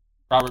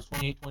 Proverbs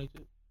 28:22.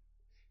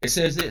 It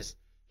says this,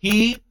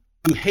 he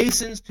who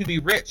hastens to be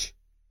rich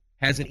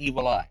has an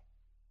evil eye.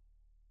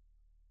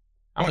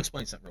 I want to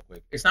explain something real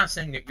quick. It's not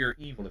saying that you're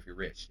evil if you're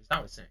rich. It's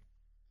not what it's saying.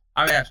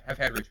 I've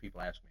had rich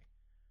people ask me,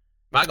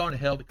 am I going to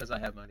hell because I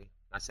have money?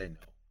 I say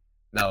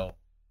no.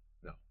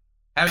 No.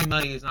 Having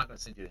money is not going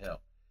to send you to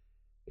hell.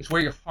 It's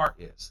where your heart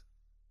is.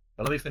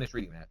 But let me finish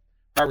reading that.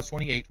 Proverbs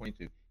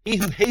 28:22. He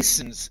who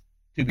hastens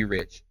to be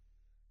rich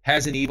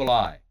has an evil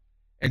eye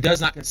and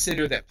does not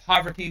consider that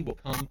poverty will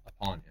come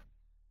upon him.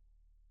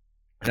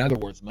 In other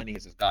words, money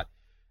is his God.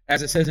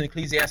 As it says in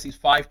Ecclesiastes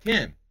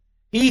 5:10,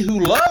 he who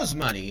loves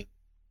money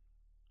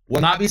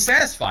will not be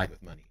satisfied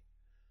with money,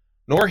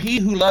 nor he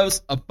who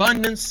loves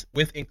abundance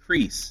with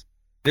increase.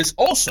 This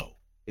also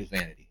is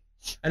vanity.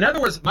 In other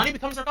words, money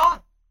becomes their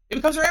God. It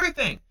becomes their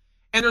everything.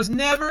 And there's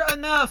never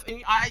enough.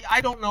 And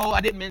I don't know.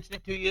 I didn't mention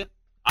it to you.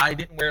 I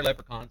didn't wear a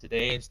leprechaun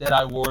today. Instead,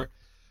 I've worn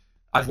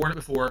it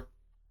before,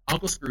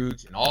 Uncle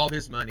Scrooge and all of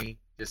his money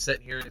just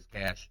sitting here in his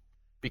cash,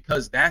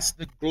 because that's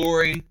the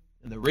glory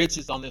and the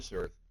riches on this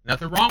earth.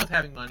 Nothing wrong with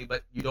having money,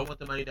 but you don't want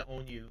the money to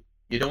own you.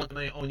 You don't want the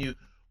money to own you.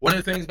 One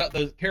of the things about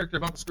the character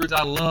of Uncle Scrooge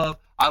I love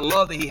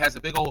that he has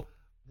a big old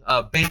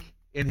bank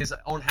in his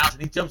own house,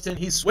 and he jumps in,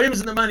 he swims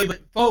in the money, but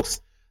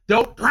folks,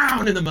 don't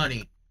drown in the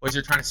money as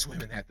you're trying to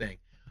swim in that thing.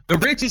 The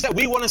riches that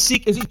we want to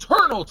seek is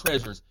eternal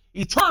treasures,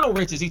 eternal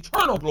riches,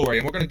 eternal glory,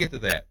 and we're going to get to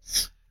that.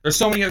 There's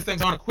so many other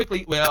things I want to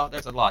quickly, well,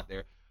 there's a lot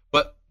there,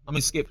 but let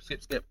me skip,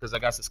 because I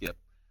got to skip.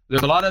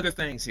 There's a lot of other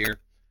things here.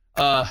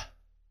 1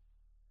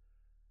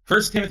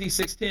 Timothy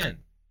 6:10.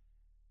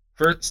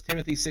 1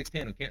 Timothy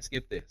 6:10. We can't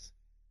skip this.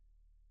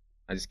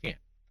 I just can't.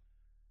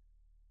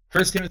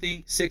 1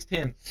 Timothy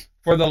 6:10.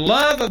 For the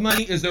love of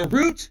money is the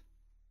root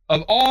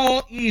of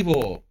all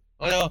evil.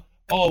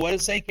 What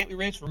does it say? Can't be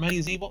rich, for money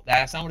is evil?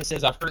 That's not what it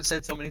says. I've heard it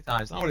said so many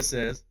times. That's not what it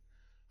says.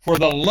 For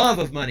the love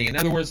of money. In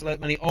other words, let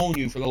money own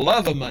you. For the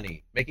love of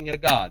money, making it a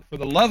god. For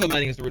the love of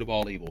money is the root of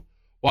all evil.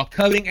 While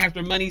coveting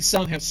after money,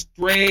 some have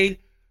strayed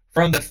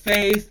from the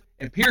faith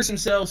and pierced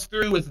themselves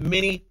through with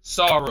many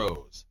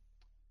sorrows.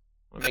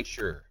 I want to make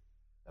sure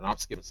that I'm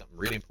skipping something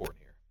really important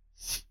here.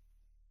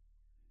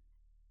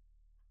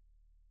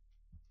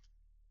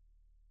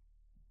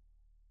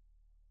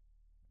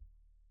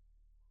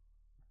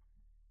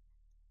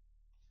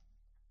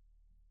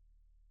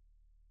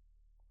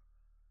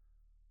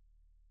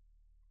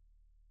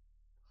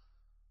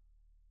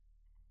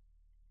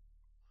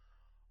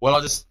 Well,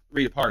 I'll just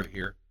read a part of it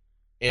here.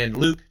 In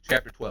Luke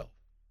chapter 12.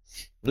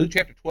 Luke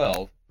chapter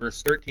 12,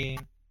 verse 13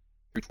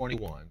 through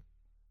 21.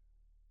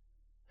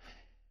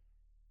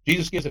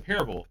 Jesus gives a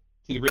parable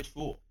to the rich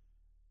fool.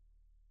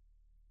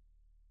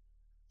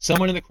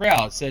 Someone in the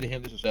crowd said to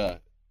him, this is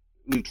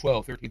Luke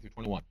 12, 13 through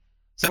 21.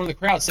 Someone in the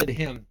crowd said to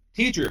him,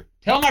 Teacher,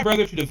 tell my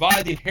brother to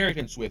divide the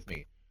inheritance with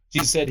me.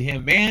 Jesus said to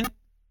him, Man,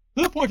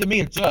 who appointed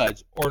me a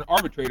judge or an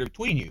arbitrator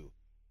between you?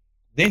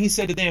 Then he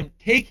said to them,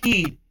 Take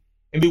heed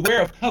and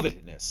beware of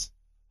covetousness,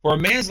 for a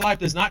man's life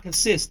does not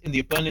consist in the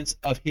abundance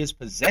of his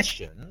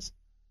possessions.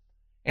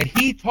 And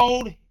he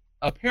told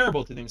a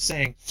parable to them,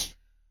 saying,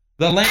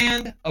 The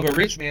land of a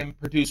rich man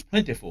produced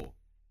plentiful.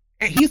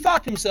 And he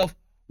thought to himself,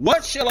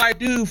 What shall I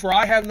do, for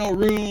I have no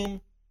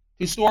room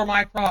to store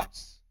my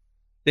crops?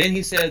 Then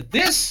he said,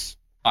 This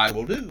I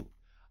will do.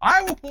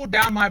 I will pull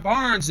down my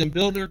barns and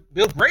build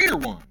greater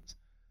ones.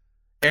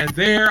 And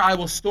there I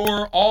will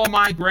store all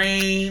my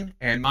grain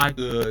and my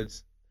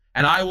goods.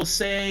 And I will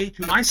say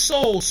to my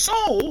soul,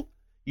 Soul,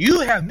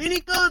 you have many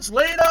goods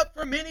laid up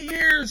for many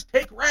years.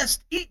 Take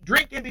rest, eat,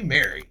 drink, and be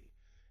merry.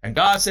 And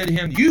God said to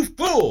him, You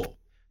fool,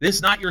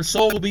 this night your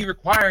soul will be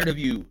required of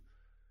you.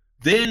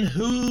 Then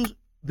whose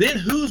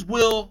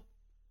will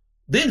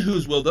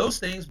those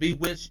things be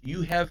which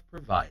you have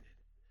provided?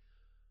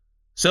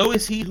 So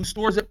is he who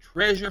stores up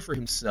treasure for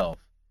himself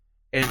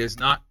and is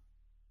not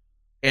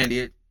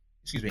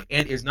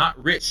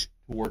rich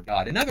toward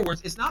God. In other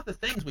words, it's not the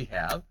things we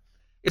have,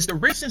 it's the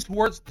richness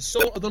towards the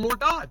soul of the Lord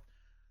God.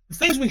 The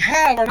things we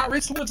have are not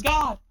rich towards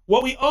God.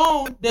 What we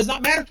own does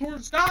not matter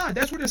towards God.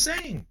 That's what it's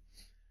saying.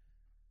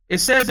 It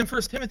says in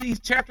 1 Timothy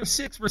chapter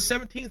 6, verse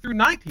 17 through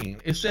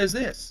 19, it says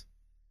this.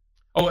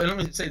 Oh, and let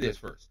me say this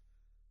first.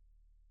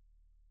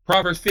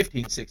 Proverbs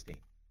 15:16.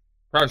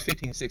 Proverbs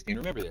 15:16.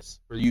 Remember this,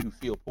 for you who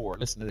feel poor.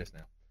 Listen to this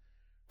now.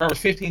 Proverbs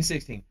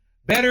 15:16.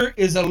 Better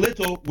is a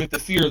little with the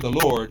fear of the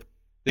Lord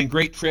than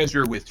great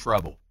treasure with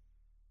trouble.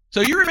 So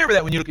you remember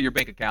that when you look at your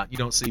bank account, you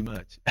don't see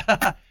much.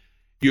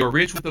 You are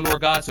rich with the Lord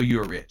God, so you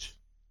are rich.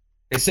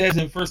 It says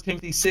in 1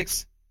 Timothy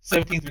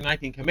 6:17 through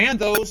 19, Command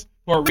those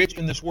who are rich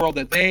in this world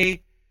that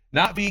they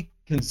not be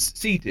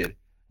conceited,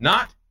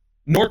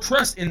 nor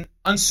trust in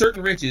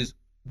uncertain riches,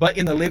 but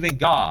in the living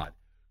God,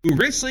 who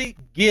richly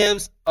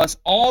gives us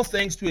all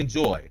things to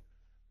enjoy.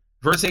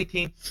 Verse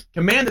 18,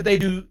 Command that they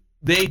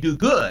do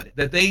good,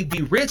 that they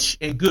be rich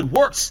in good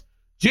works,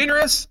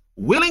 generous,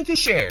 willing to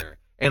share,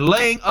 and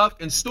laying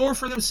up in store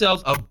for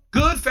themselves a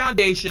good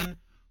foundation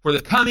for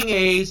the coming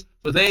age,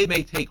 so they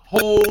may take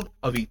hold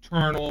of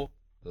eternal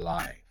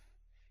life.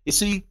 You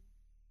see,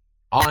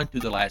 on to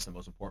the last and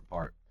most important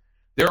part.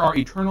 There are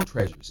eternal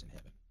treasures in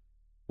heaven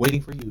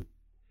waiting for you.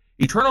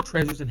 Eternal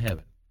treasures in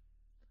heaven.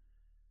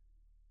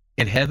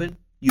 In heaven,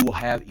 you will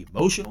have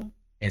emotional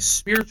and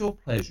spiritual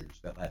pleasures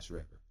that last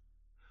forever.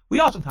 We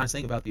oftentimes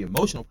think about the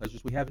emotional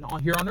pleasures we have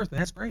here on earth, and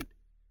that's great,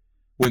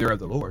 when they're of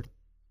the Lord,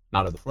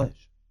 not of the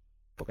flesh.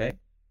 Okay?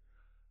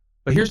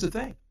 But here's the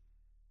thing.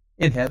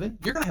 In heaven,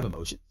 you're going to have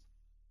emotions.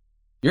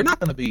 You're not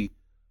going to be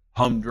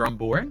humdrum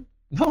boring.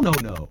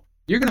 No.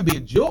 You're going to be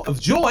of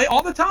joy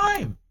all the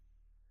time.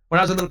 When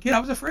I was a little kid, I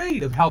was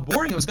afraid of how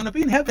boring it was going to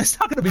be in heaven. It's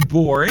not going to be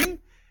boring.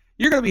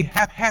 You're going to be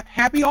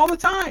happy all the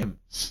time.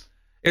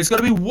 It's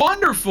going to be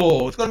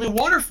wonderful. It's going to be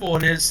wonderful.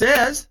 And it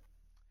says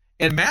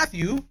in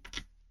Matthew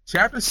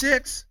chapter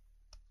 6,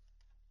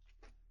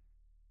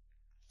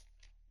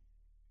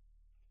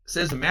 it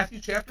says in Matthew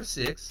chapter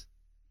 6,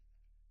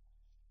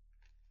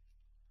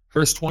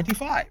 verse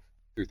 25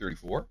 through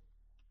 34,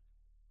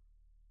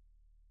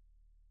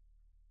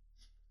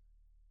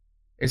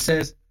 it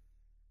says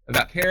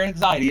about care and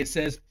anxiety, it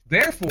says,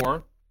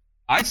 Therefore,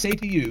 I say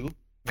to you,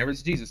 remember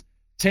it's Jesus,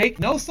 take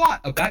no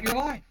thought about your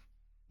life.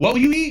 What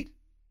will you eat?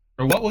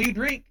 Or what will you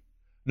drink?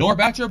 Nor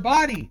about your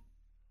body,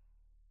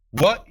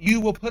 what you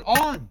will put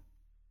on.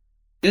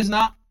 Is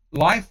not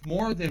life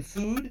more than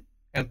food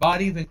and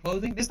body than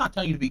clothing? It's not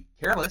telling you to be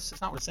careless.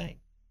 That's not what it's saying.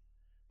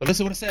 But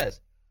listen to what it says.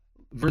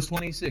 Verse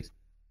 26.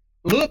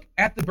 Look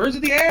at the birds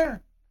of the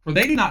air, for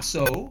they do not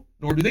sow,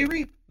 nor do they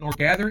reap, nor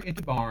gather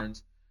into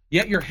barns.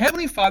 Yet your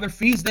heavenly Father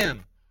feeds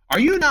them. Are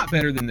you not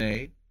better than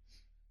they?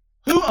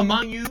 Who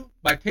among you,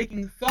 by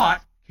taking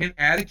thought, can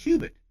add a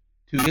cubit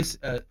to his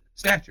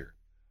stature?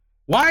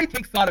 Why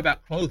take thought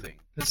about clothing?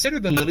 Consider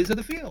the lilies of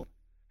the field,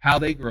 how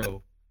they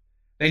grow.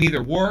 They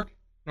neither work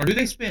nor do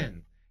they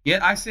spin.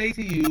 Yet I say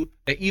to you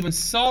that even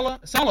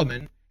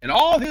Solomon in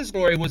all his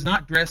glory was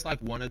not dressed like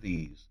one of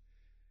these.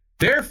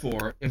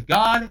 Therefore, if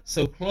God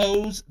so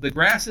clothes the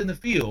grass in the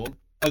field,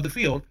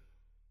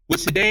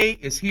 which today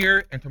is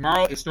here and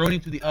tomorrow is thrown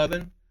into the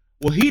oven,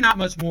 will he not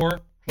much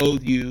more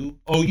clothe you,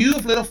 O you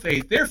of little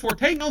faith? Therefore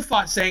take no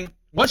thought, saying,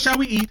 What shall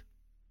we eat?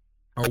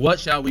 Or what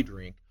shall we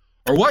drink?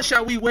 Or what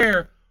shall we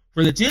wear?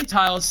 For the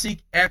Gentiles seek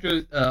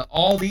after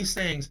all these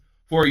things.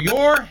 For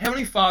your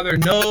heavenly Father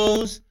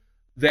knows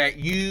that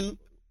you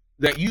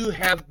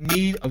have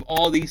need of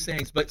all these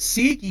things. But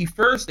seek ye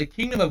first the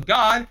kingdom of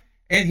God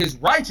and his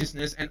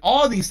righteousness, and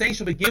all these things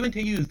shall be given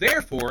to you.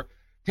 Therefore,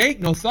 take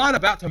no thought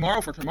about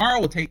tomorrow, for tomorrow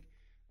will take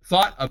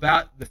thought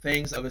about the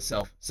things of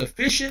itself.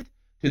 Sufficient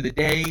to the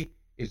day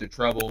is the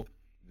trouble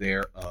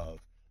thereof.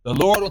 The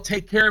Lord will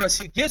take care of us.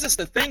 He gives us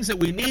the things that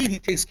we need. He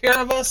takes care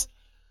of us.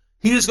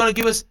 He is going to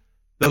give us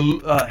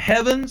the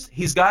heavens.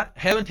 He's got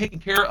heaven taken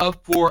care of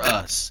for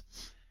us.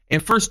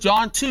 In 1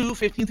 John 2,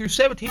 15 through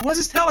 17, what does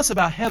this tell us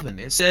about heaven?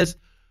 It says,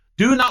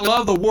 do not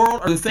love the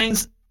world or the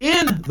things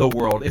in the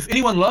world. If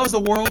anyone loves the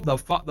world,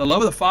 the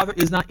love of the Father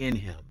is not in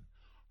him.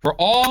 For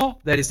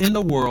all that is in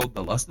the world,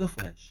 the lust of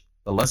the flesh,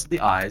 the lust of the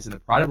eyes, and the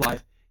pride of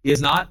life,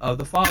 is not of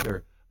the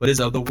Father, but is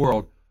of the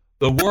world.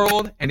 The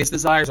world and its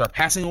desires are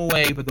passing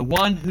away, but the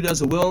one who does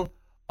the will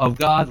of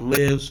God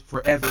lives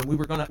forever. We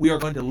are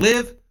going to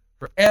live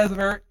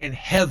forever in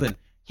heaven.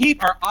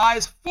 Keep our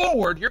eyes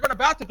forward. You're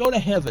about to go to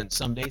heaven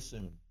someday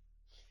soon.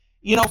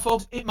 You know,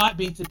 folks, it might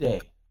be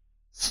today.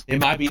 It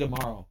might be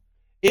tomorrow.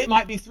 It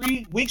might be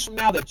 3 weeks from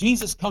now that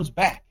Jesus comes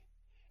back.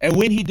 And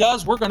when he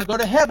does, we're going to go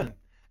to heaven.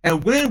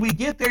 And when we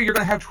get there, you're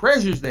going to have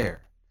treasures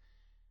there.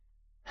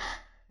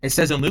 It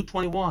says in Luke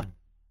 21,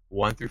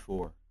 1 through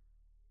 4,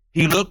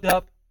 he looked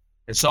up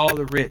and saw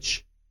the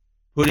rich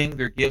putting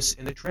their gifts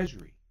in the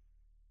treasury.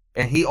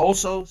 And he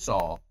also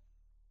saw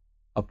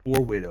a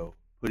poor widow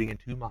putting in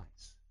 2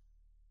 mites.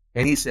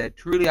 And he said,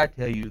 truly I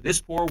tell you,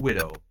 this poor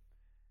widow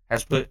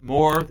has put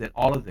more than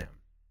all of them.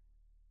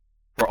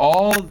 For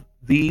all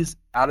these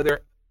out of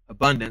their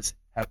abundance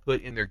have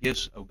put in their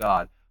gifts of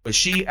God, but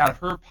she out of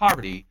her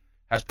poverty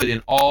has put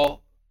in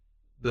all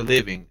the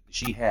living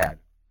she had.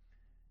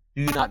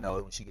 Do you not know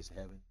that when she gets to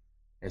heaven,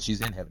 and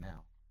she's in heaven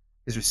now,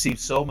 has received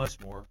so much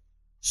more,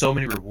 so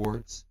many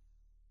rewards?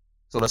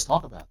 So let's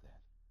talk about that.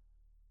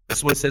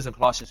 That's what it says in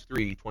Colossians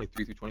 3,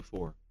 23 through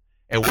 24.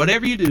 And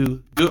whatever you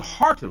do, do it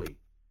heartily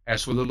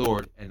as for the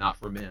Lord and not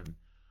for men,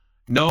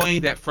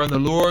 knowing that from the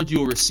Lord you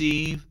will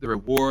receive the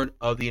reward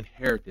of the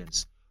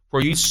inheritance,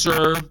 for you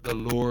serve the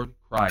Lord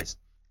Christ.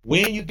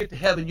 When you get to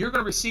heaven, you're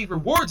going to receive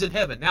rewards in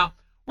heaven. Now,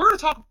 we're going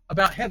to talk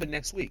about heaven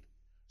next week.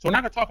 So we're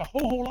not going to talk a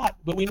whole lot,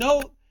 but we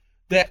know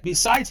that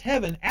besides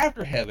heaven,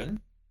 after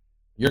heaven,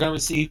 you're going to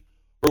receive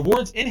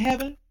rewards in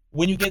heaven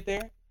when you get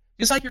there.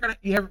 Just like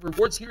you have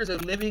rewards here as a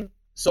living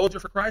soldier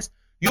for Christ,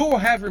 you will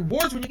have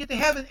rewards when you get to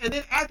heaven. And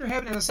then after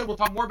heaven, as I said, we'll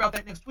talk more about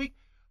that next week.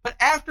 But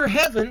after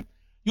heaven,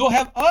 you'll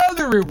have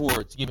other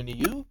rewards given to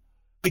you,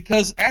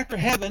 because after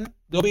heaven,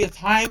 there'll be a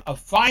time of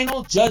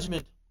final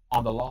judgment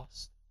on the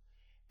lost.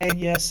 And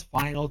yes,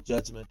 final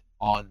judgment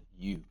on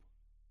you.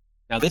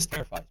 Now, this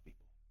terrifies people.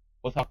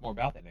 We'll talk more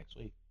about that next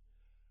week.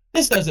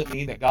 This doesn't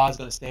mean that God's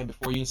going to stand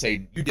before you and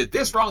say, you did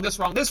this wrong, this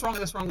wrong, this wrong,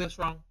 this wrong, this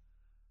wrong.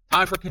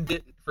 Time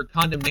for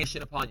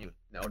condemnation upon you.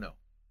 No. You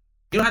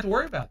don't have to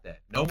worry about that.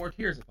 No more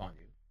tears upon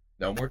you.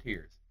 No more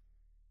tears.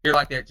 You're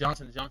like that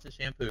Johnson & Johnson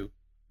shampoo.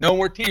 No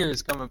more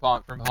tears coming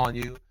upon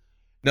you.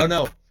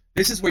 No.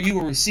 This is where you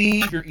will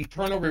receive your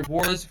eternal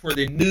rewards for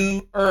the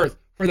new earth,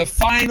 for the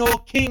final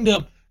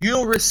kingdom.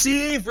 You'll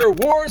receive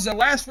rewards that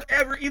last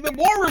forever, even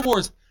more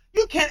rewards.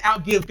 You can't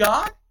outgive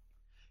God.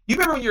 You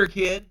remember when you were a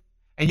kid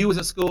and you was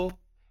at school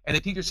and the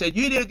teacher said,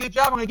 you did a good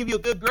job, I'm going to give you a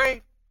good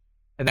grade.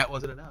 And that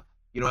wasn't enough.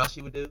 You know what else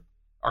she would do?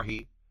 Or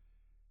he?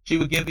 She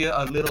would give you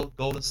a little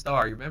golden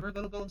star. You remember a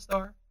little golden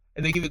star?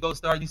 And they give you a golden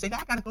star and you say,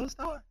 I got a golden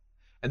star.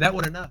 And that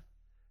wasn't enough.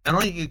 Not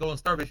only do you get a golden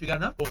star, but if you got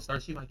enough golden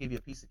stars, she might give you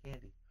a piece of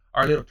candy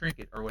or a little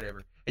trinket or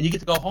whatever. And you get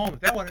to go home. If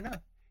that wasn't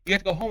enough, you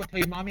have to go home and tell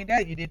your mommy and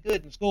daddy you did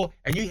good in school.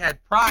 And you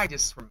had pride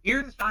just from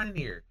ear to shining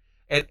ear.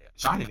 And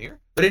shining ear?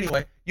 But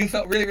anyway, you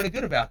felt really, really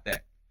good about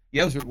that.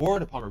 Yeah, it was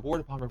reward upon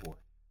reward upon reward.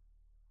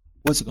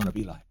 What's it going to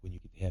be like when you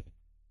get to heaven?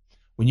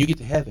 When you get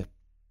to heaven,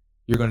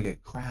 you're going to get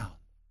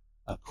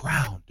a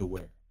crown to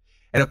wear.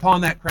 And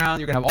upon that crown,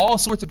 you're going to have all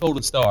sorts of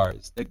golden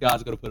stars that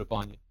God's going to put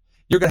upon you.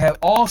 You're going to have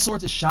all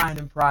sorts of shine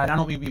and pride. I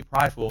don't mean to be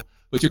prideful,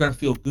 but you're going to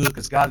feel good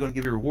because God's going to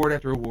give you reward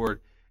after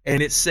reward.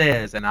 And it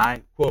says, and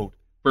I quote,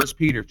 1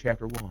 Peter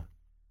chapter 1,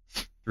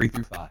 3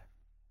 through 5.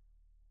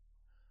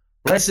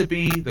 Blessed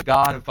be the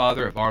God and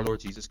Father of our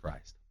Lord Jesus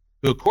Christ,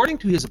 who according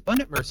to his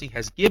abundant mercy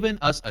has given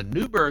us a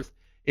new birth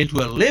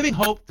into a living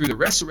hope through the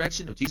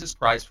resurrection of Jesus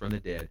Christ from the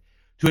dead,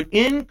 to an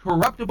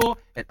incorruptible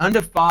and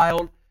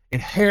undefiled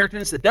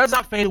inheritance that does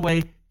not fade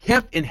away,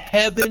 kept in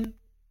heaven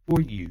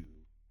for you,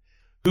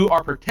 who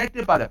are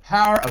protected by the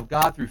power of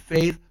God through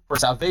faith for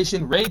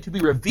salvation, ready to be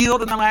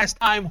revealed in the last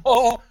time.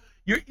 Oh,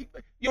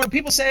 when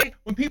people try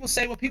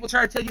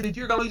to tell you that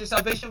you're going to lose your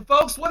salvation,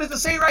 folks, what does it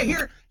say right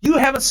here? You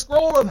have a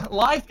scroll of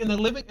life in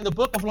the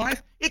book of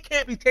life. It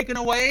can't be taken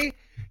away.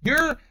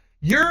 Your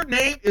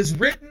name is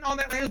written on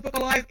that Lamb's book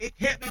of life. It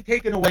can't be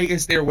taken away.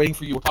 It's there waiting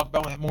for you. We'll talk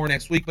about that more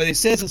next week. But it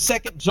says in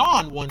 2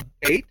 John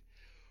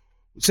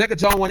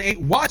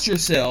 1:8, watch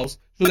yourselves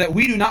so that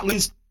we do not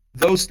lose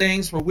those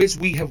things for which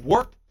we have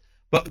worked,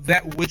 but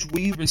that which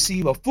we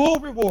receive a full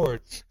reward.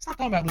 It's not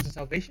talking about losing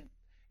salvation.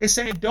 It's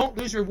saying don't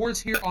lose your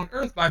rewards here on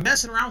earth by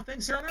messing around with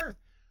things here on earth.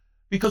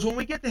 Because when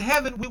we get to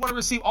heaven, we want to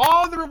receive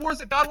all the rewards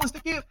that God wants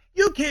to give.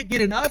 You can't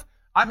get enough.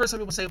 I've heard some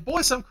people say,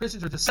 boy, some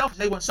Christians are just selfish.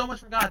 They want so much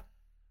from God.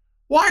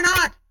 Why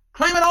not?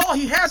 Claim it all.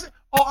 He has it.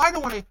 Oh, I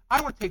don't want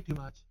to take too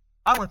much.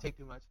 I want to take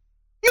too much.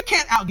 You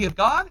can't outgive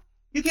God.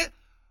 You can't.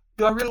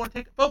 Do I really want to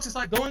take it? Folks, it's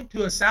like going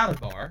to a salad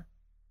bar,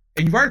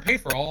 and you've already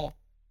paid for all.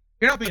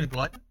 You're not being a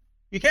glutton.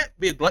 You can't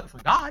be a glutton for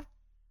God.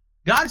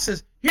 God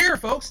says, here,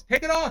 folks,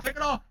 take it all, take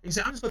it all. And you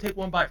say, I'm just going to take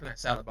one bite from that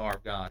salad bar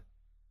of God.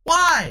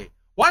 Why?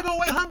 Why go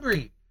away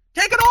hungry?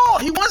 Take it all.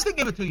 He wants to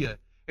give it to you.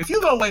 If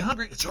you go away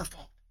hungry, it's your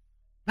fault,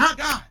 not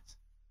God's.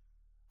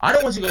 I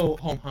don't want you to go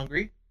home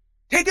hungry.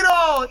 Take it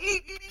all.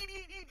 Eat.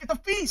 It's a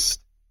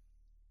feast.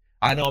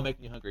 I know I'm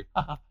making you hungry.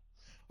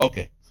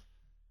 Okay.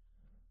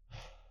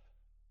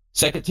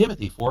 2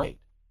 Timothy 4:8.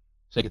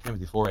 2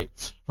 Timothy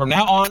 4:8. From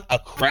now on, a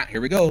crown,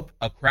 here we go,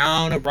 a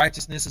crown of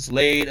righteousness is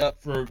laid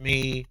up for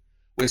me,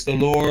 which the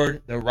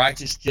Lord, the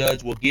righteous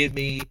judge, will give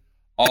me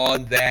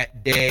on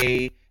that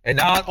day, and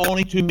not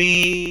only to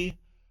me,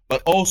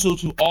 but also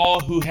to all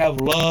who have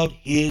loved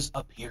his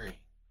appearing.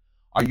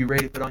 Are you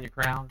ready to put on your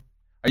crown?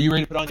 Are you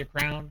ready to put on your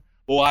crown?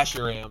 Boy, I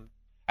sure am.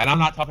 And I'm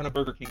not talking a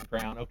Burger King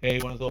crown, okay?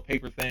 One of those little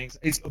paper things.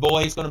 It's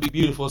going to be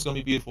beautiful. It's going to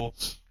be beautiful.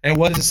 And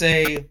what does it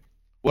say?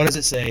 What does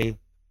it say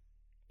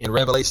in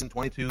Revelation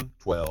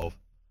 22:12?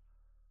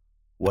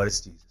 What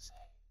does Jesus say?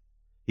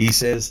 He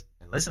says,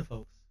 and listen,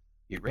 folks,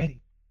 get ready.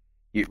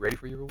 Get ready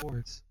for your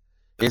rewards.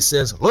 It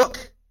says,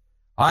 look,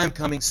 I am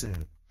coming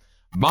soon.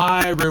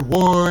 My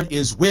reward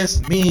is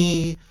with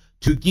me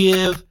to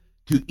give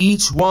to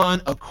each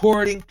one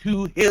according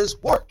to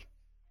his work.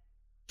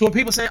 So when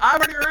people say, I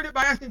already earned it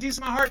by asking Jesus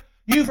in my heart,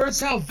 you've earned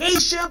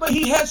salvation, but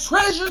he has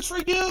treasures for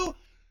you.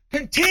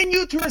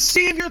 Continue to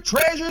receive your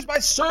treasures by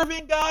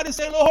serving God and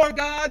say, Lord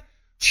God,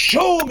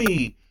 show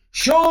me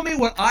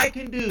what I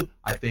can do.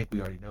 I think we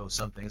already know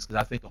some things because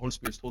I think the Holy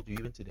Spirit's told you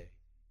even today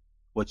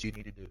what you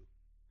need to do.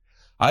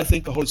 I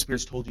think the Holy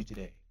Spirit's told you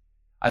today.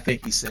 I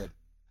think he said,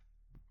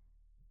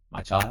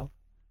 my child,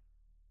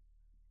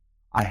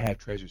 I have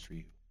treasures for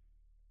you.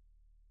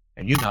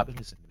 And you've not been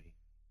listening to me.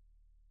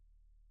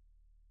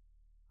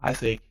 I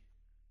think,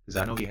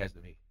 because I know he has to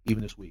me,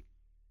 even this week,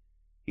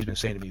 he's been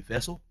saying to me,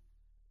 vessel,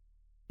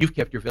 you've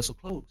kept your vessel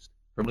closed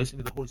from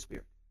listening to the Holy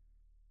Spirit.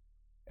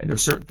 And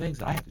there's certain things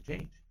that I have to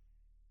change.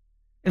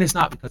 And it's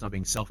not because I'm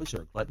being selfish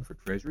or a glutton for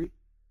treasury.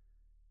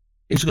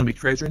 It's going to be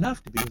treasure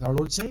enough to be with our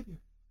Lord and Savior.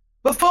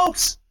 But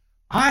folks,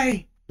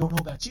 I don't know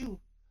about you.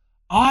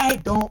 I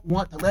don't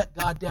want to let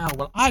God down.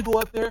 When I go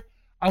up there,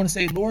 I want to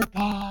say, Lord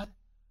God,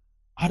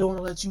 I don't want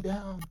to let you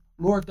down.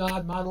 Lord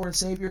God, my Lord and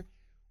Savior,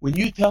 when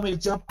you tell me to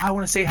jump, I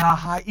want to say how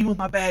high, even with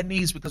my bad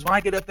knees, because when I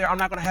get up there, I'm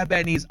not going to have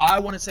bad knees. I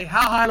want to say,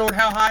 how high, Lord,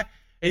 how high?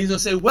 And he's going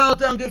to say, well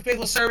done, good,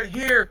 faithful servant.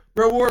 Here,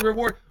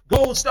 reward,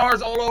 gold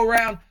stars all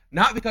around.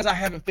 Not because I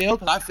haven't failed,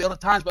 because I failed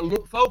at times, but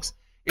look, folks,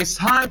 it's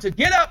time to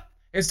get up.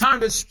 It's time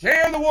to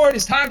share the word.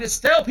 It's time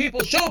to tell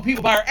people, show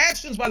people by our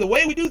actions, by the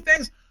way we do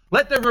things.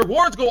 Let the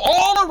rewards go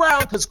all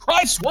around because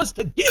Christ wants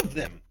to give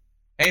them.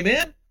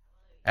 Amen?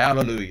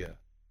 Hallelujah.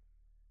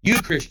 You,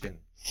 Christian,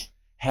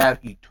 have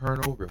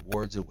eternal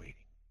rewards awaiting.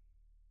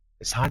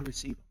 It's time to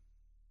receive them.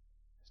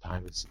 It's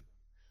time to receive them.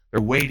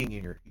 They're waiting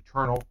in your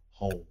eternal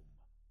home,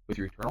 with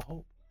your eternal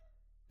hope.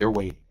 They're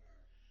waiting.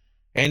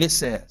 And it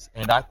says,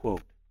 and I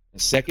quote, in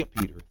 2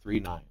 Peter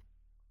 3:9,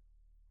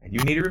 and you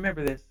need to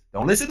remember this.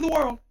 Don't listen to the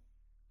world,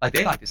 like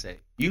they like to say.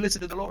 You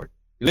listen to the Lord.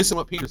 You listen to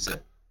what Peter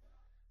said.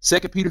 2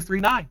 Peter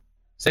 3:9.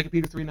 2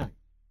 Peter 3:9.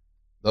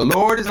 The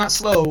Lord is not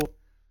slow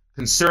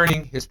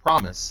concerning his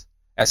promise,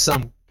 as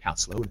some count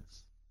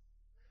slowness,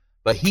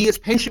 but he is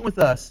patient with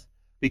us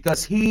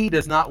because he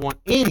does not want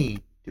any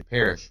to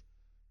perish,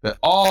 but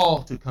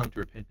all to come to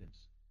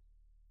repentance.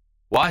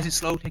 Why is it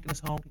slow taking us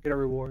home to get our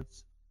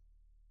rewards?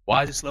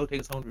 Why is it slow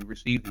taking us home to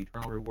receive the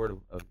eternal reward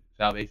of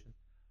salvation?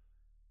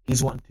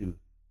 He's wanting to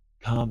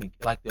come, and,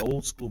 like the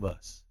old school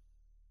bus,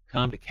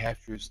 come to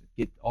capture us,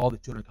 get all the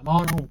children. Come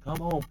on home, come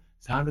home.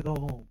 It's time to go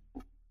home.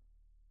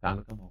 Time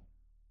to come home.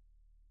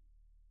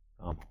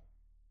 Come home.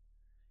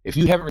 If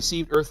you haven't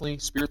received earthly,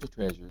 spiritual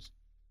treasures,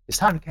 it's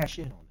time to cash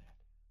in on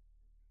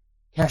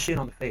that. Cash in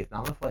on the faith, not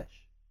on the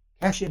flesh.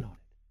 Cash in on it.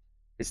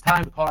 It's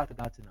time to call out to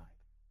God tonight.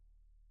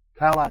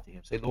 Call out to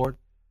him. Say, Lord,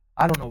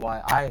 I don't know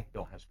why I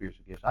don't have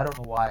spiritual gifts. I don't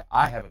know why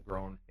I haven't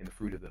grown in the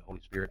fruit of the Holy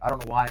Spirit. I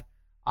don't know why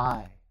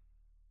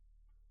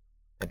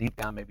and deep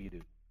down, maybe you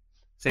do.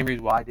 Same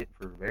reason why I didn't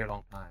for a very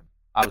long time.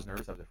 I was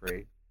nervous. I was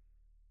afraid.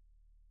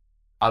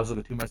 I was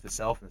looking too much at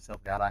self and the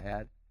self-doubt I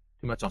had.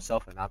 Too much on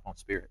self and not on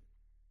spirit.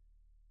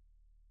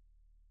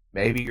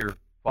 Maybe you're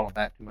falling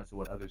back too much to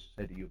what others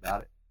said to you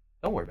about it.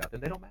 Don't worry about them.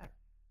 They don't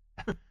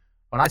matter.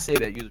 When I say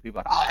that, usually people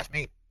are like, oh, that's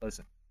me.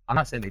 Listen, I'm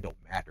not saying they don't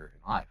matter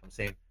in life. I'm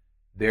saying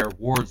their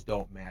words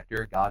don't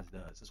matter. God's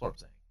does. That's what I'm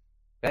saying.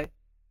 Okay?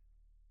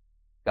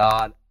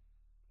 God,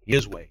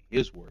 his way,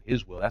 his word,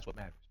 his will. That's what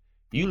matters.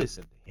 You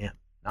listen to him,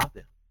 not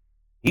them.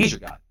 He's your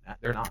God.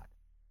 They're not.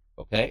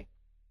 Okay?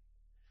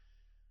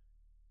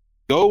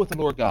 Go with the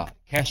Lord God.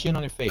 Cash in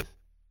on your faith.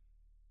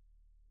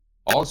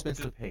 All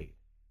expenses are paid.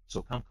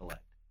 So come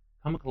collect.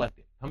 Come and collect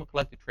it. Come and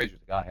collect the treasures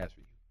that God has for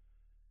you.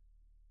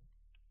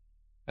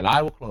 And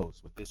I will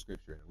close with this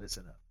scripture, and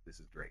listen up. This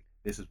is great.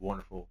 This is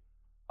wonderful.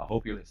 I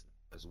hope you're listening.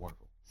 This is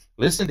wonderful.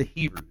 Listen to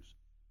Hebrews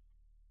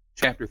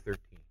chapter 13,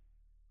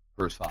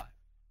 verse 5.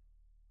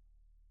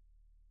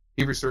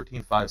 Hebrews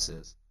 13:5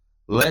 says,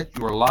 "Let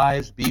your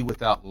lives be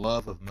without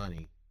love of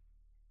money,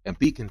 and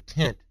be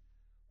content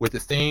with the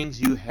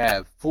things you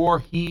have. For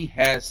he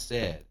has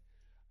said,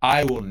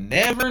 I will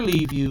never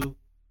leave you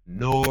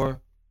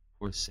nor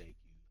forsake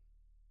you."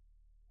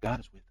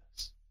 God is with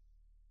us.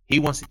 He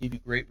wants to give you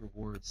great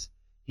rewards.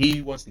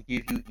 He wants to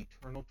give you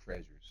eternal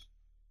treasures.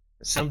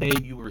 And someday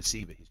you will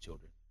receive it, his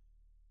children.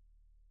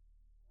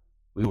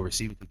 We will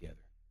receive it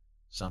together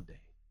someday,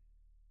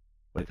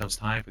 when it comes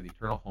time for the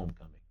eternal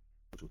homecoming,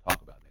 which we'll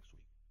talk about next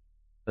week.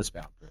 Let's bow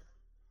in prayer.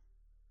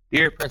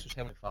 Dear precious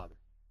Heavenly Father,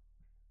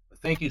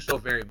 thank you so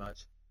very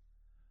much.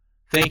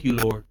 Thank you,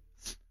 Lord,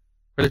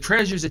 for the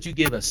treasures that you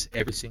give us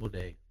every single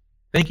day.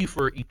 Thank you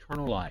for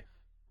eternal life,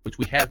 which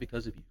we have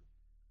because of you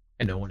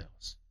and no one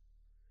else.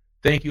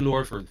 Thank you,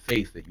 Lord, for the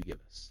faith that you give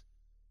us.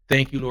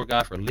 Thank you, Lord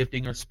God, for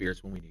lifting our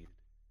spirits when we need it.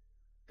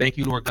 Thank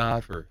you, Lord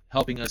God, for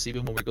helping us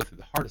even when we go through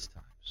the hardest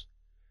times.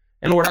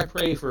 And Lord, I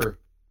pray for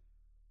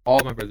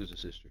all my brothers and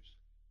sisters.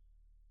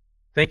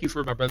 Thank you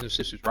for my brothers and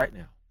sisters right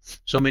now.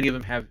 So many of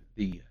them have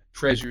the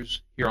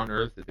treasures here on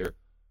earth that they're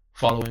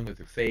following with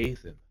their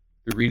faith, and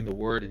they're reading the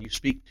Word, and you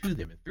speak to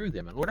them and through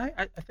them. And Lord,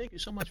 I thank you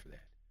so much for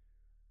that.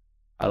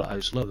 I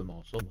just love them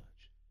all so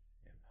much.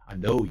 And I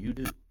know you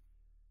do.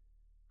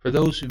 For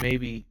those who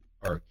maybe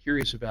are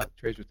curious about the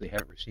treasures they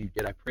haven't received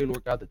yet, I pray,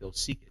 Lord God, that they'll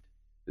seek it,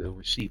 that they'll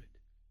receive it.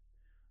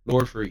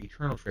 Lord, for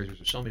eternal treasures,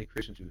 there's so many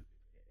Christians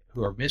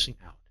who are missing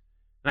out.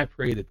 And I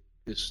pray that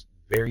this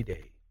very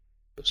day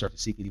they'll start to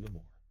seek it even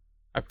more.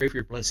 I pray for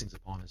your blessings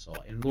upon us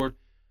all. And Lord,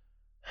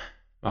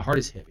 my heart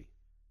is heavy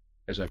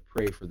as I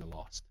pray for the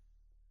lost.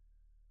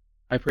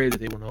 I pray that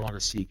they will no longer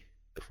seek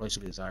the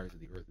fleshly desires of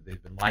the earth that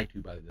they've been lied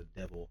to by the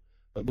devil,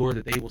 but Lord,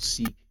 that they will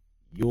seek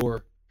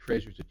your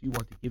treasures that you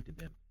want to give to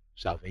them,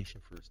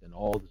 salvation first and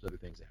all those other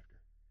things after.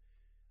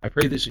 I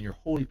pray this in your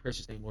holy,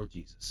 precious name, Lord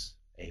Jesus.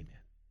 Amen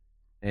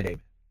and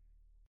amen.